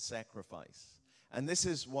made the sacrifice. And this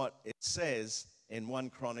is what it says in 1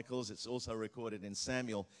 Chronicles. It's also recorded in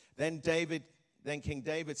Samuel. Then King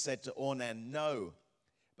David said to Ornan, no,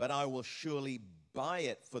 but I will surely buy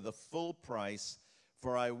it for the full price,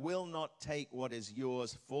 for I will not take what is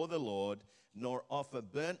yours for the Lord, nor offer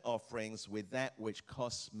burnt offerings with that which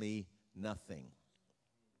costs me nothing.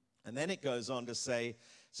 And then it goes on to say,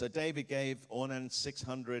 so David gave Ornan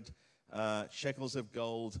 600 shekels of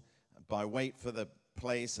gold by weight for the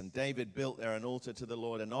place, and David built there an altar to the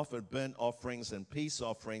Lord and offered burnt offerings and peace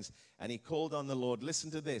offerings, and he called on the Lord. Listen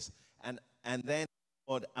to this. And then the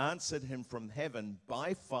Lord answered him from heaven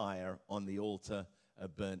by fire on the altar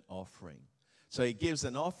of burnt offering. So he gives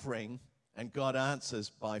an offering, and God answers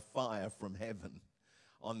by fire from heaven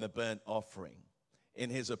on the burnt offering in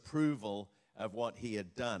his approval of what he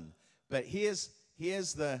had done. But here's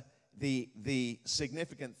the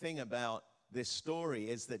significant thing about this story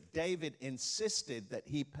is that David insisted that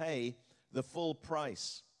he pay the full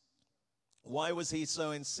price. Why was he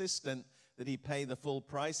so insistent that he pay the full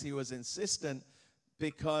price? He was insistent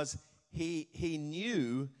because he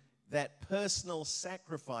knew that personal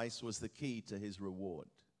sacrifice was the key to his reward.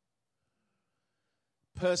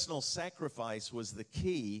 Personal sacrifice was the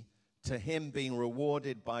key to him being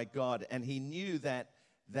rewarded by God. And he knew that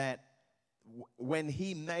when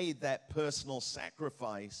he made that personal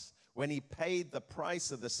sacrifice, when he paid the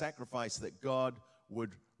price of the sacrifice, that God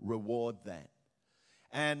would reward that.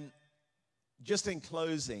 And just in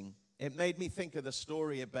closing, it made me think of the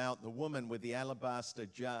story about the woman with the alabaster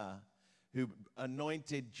jar who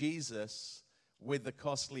anointed Jesus with the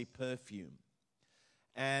costly perfume.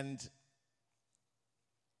 And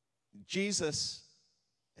Jesus,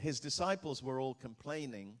 his disciples were all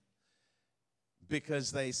complaining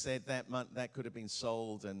because they said that could have been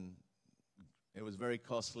sold and it was very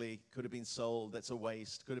costly, could have been sold, that's a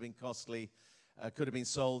waste, could have been costly, could have been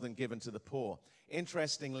sold and given to the poor.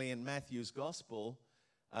 Interestingly, in Matthew's gospel,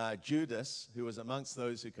 Judas, who was amongst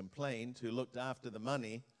those who complained, who looked after the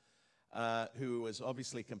money, who was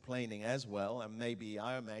obviously complaining as well, and maybe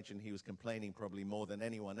I imagine he was complaining probably more than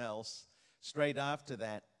anyone else. Straight after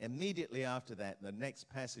that, immediately after that, the next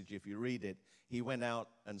passage, if you read it, he went out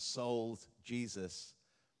and sold Jesus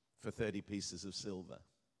for 30 pieces of silver.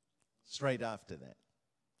 Straight after that.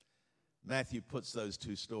 Matthew puts those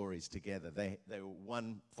two stories together. They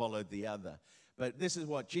one followed the other. But this is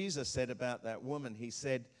what Jesus said about that woman. He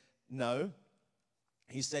said, no.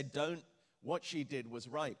 He said, what she did was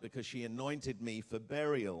right because she anointed me for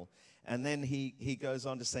burial. And then he goes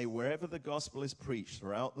on to say, wherever the gospel is preached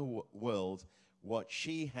throughout the world, what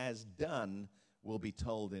she has done will be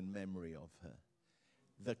told in memory of her.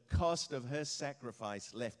 The cost of her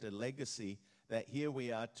sacrifice left a legacy that here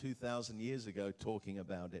we are 2,000 years ago talking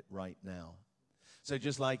about it right now. So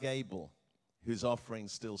just like Abel, whose offering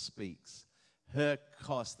still speaks, her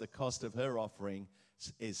cost, the cost of her offering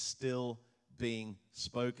is still being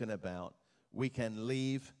spoken about. We can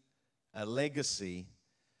leave a legacy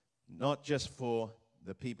not just for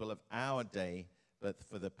the people of our day, but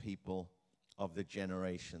for the people of the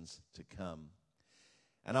generations to come.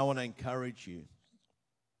 And I want to encourage you,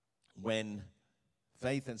 when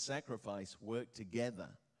faith and sacrifice work together,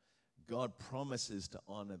 God promises to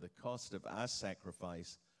honor the cost of our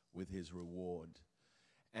sacrifice with his reward.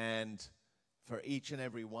 And for each and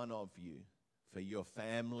every one of you, for your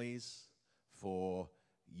families, for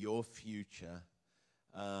your future,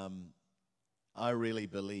 I really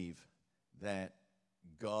believe that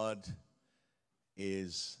God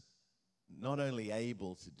is not only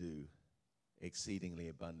able to do exceedingly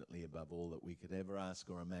abundantly above all that we could ever ask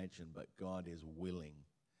or imagine, but God is willing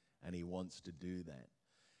and he wants to do that.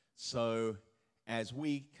 So as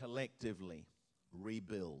we collectively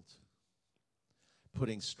rebuild,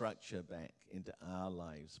 putting structure back into our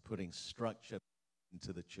lives, putting structure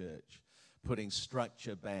into the church, putting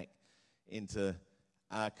structure back into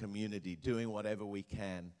our community, doing whatever we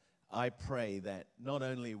can, I pray that not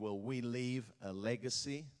only will we leave a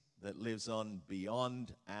legacy that lives on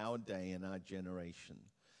beyond our day and our generation,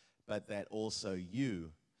 but that also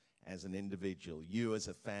you as an individual, you as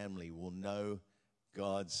a family will know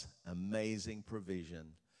God's amazing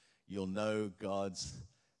provision. You'll know God's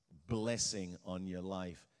blessing on your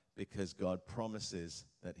life because God promises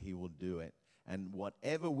that he will do it. And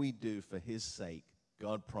whatever we do for his sake,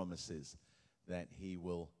 God promises that he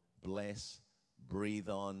will bless, breathe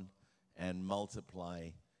on, and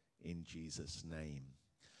multiply in Jesus' name.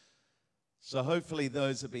 So hopefully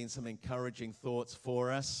those have been some encouraging thoughts for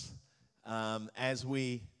us. As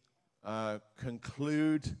we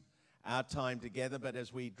conclude our time together, but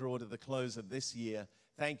as we draw to the close of this year,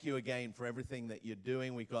 thank you again for everything that you're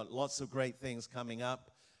doing. We've got lots of great things coming up.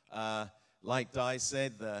 Like Di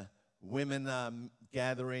said, the women are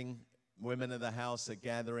gathering, women of the house are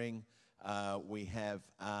gathering. We have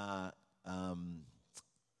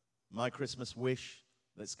My Christmas Wish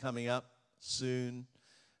that's coming up soon.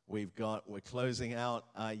 We're closing out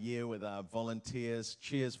our year with our volunteers.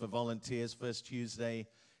 Cheers for Volunteers, first Tuesday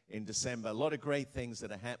in December. A lot of great things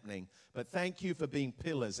that are happening. But thank you for being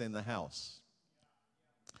pillars in the house.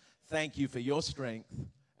 Thank you for your strength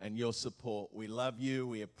and your support. We love you.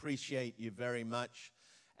 We appreciate you very much.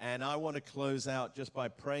 And I want to close out just by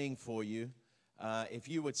praying for you. If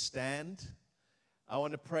you would stand, I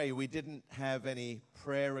want to pray. We didn't have any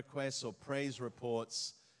prayer requests or praise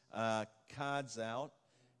reports cards out.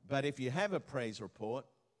 But if you have a praise report,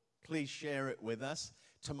 please share it with us.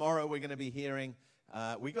 Tomorrow we're going to be hearing,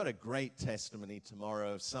 we got a great testimony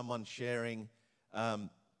tomorrow of someone sharing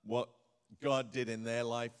what God did in their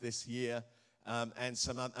life this year, and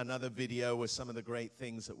another video with some of the great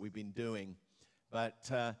things that we've been doing. But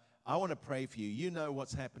I want to pray for you. You know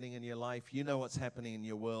what's happening in your life. You know what's happening in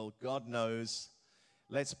your world. God knows.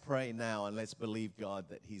 Let's pray now and let's believe God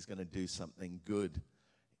that he's going to do something good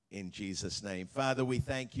in Jesus' name. Father, we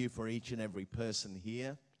thank you for each and every person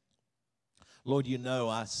here. Lord, you know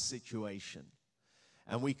our situation.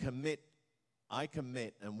 And we commit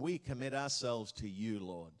ourselves to you,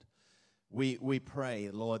 Lord. We pray,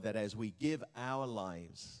 Lord, that as we give our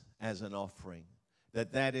lives as an offering,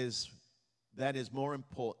 that is more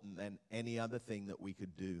important than any other thing that we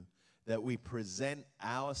could do, that we present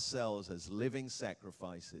ourselves as living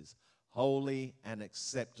sacrifices, holy and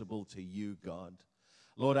acceptable to you, God.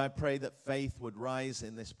 Lord, I pray that faith would rise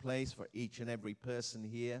in this place for each and every person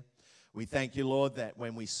here. We thank you, Lord, that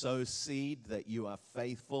when we sow seed, that you are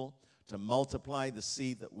faithful to multiply the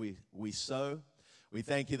seed that we sow. We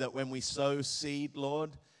thank you that when we sow seed,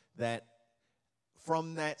 Lord, that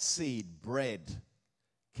from that seed, bread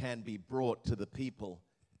can be brought to the people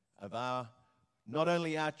of not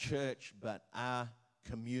only our church, but our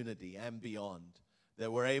community and beyond,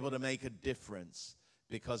 that we're able to make a difference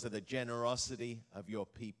because of the generosity of your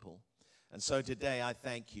people. And so today I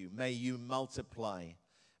thank you. May you multiply.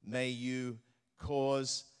 May you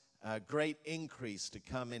cause a great increase to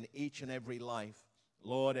come in each and every life.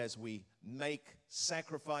 Lord, as we make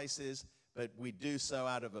sacrifices, but we do so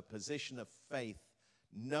out of a position of faith,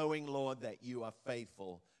 knowing, Lord, that you are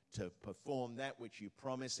faithful to perform that which you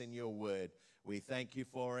promise in your word. We thank you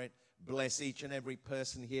for it. Bless each and every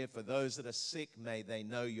person here. For those that are sick, may they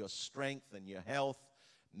know your strength and your health.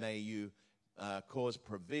 May you cause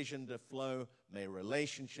provision to flow. May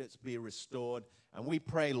relationships be restored. And we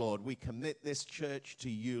pray, Lord, we commit this church to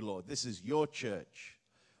you, Lord. This is your church.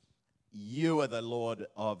 You are the Lord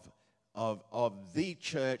of the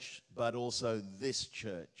church, but also this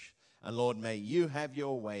church. And Lord, may you have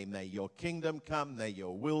your way. May your kingdom come. May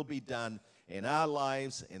your will be done in our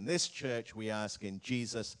lives, in this church, we ask in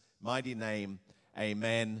Jesus' mighty name.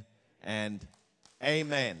 Amen and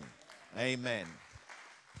amen. Amen.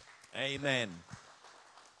 Amen.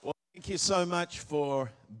 Well, thank you so much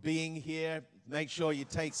for being here. Make sure you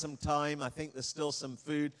take some time. I think there's still some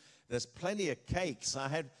food. There's plenty of cakes.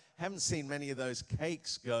 I haven't seen many of those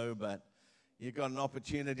cakes go, but You got an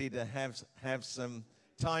opportunity to have some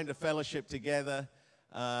time to fellowship together.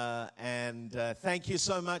 And thank you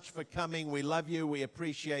so much for coming. We love you. We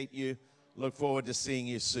appreciate you. Look forward to seeing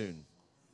you soon.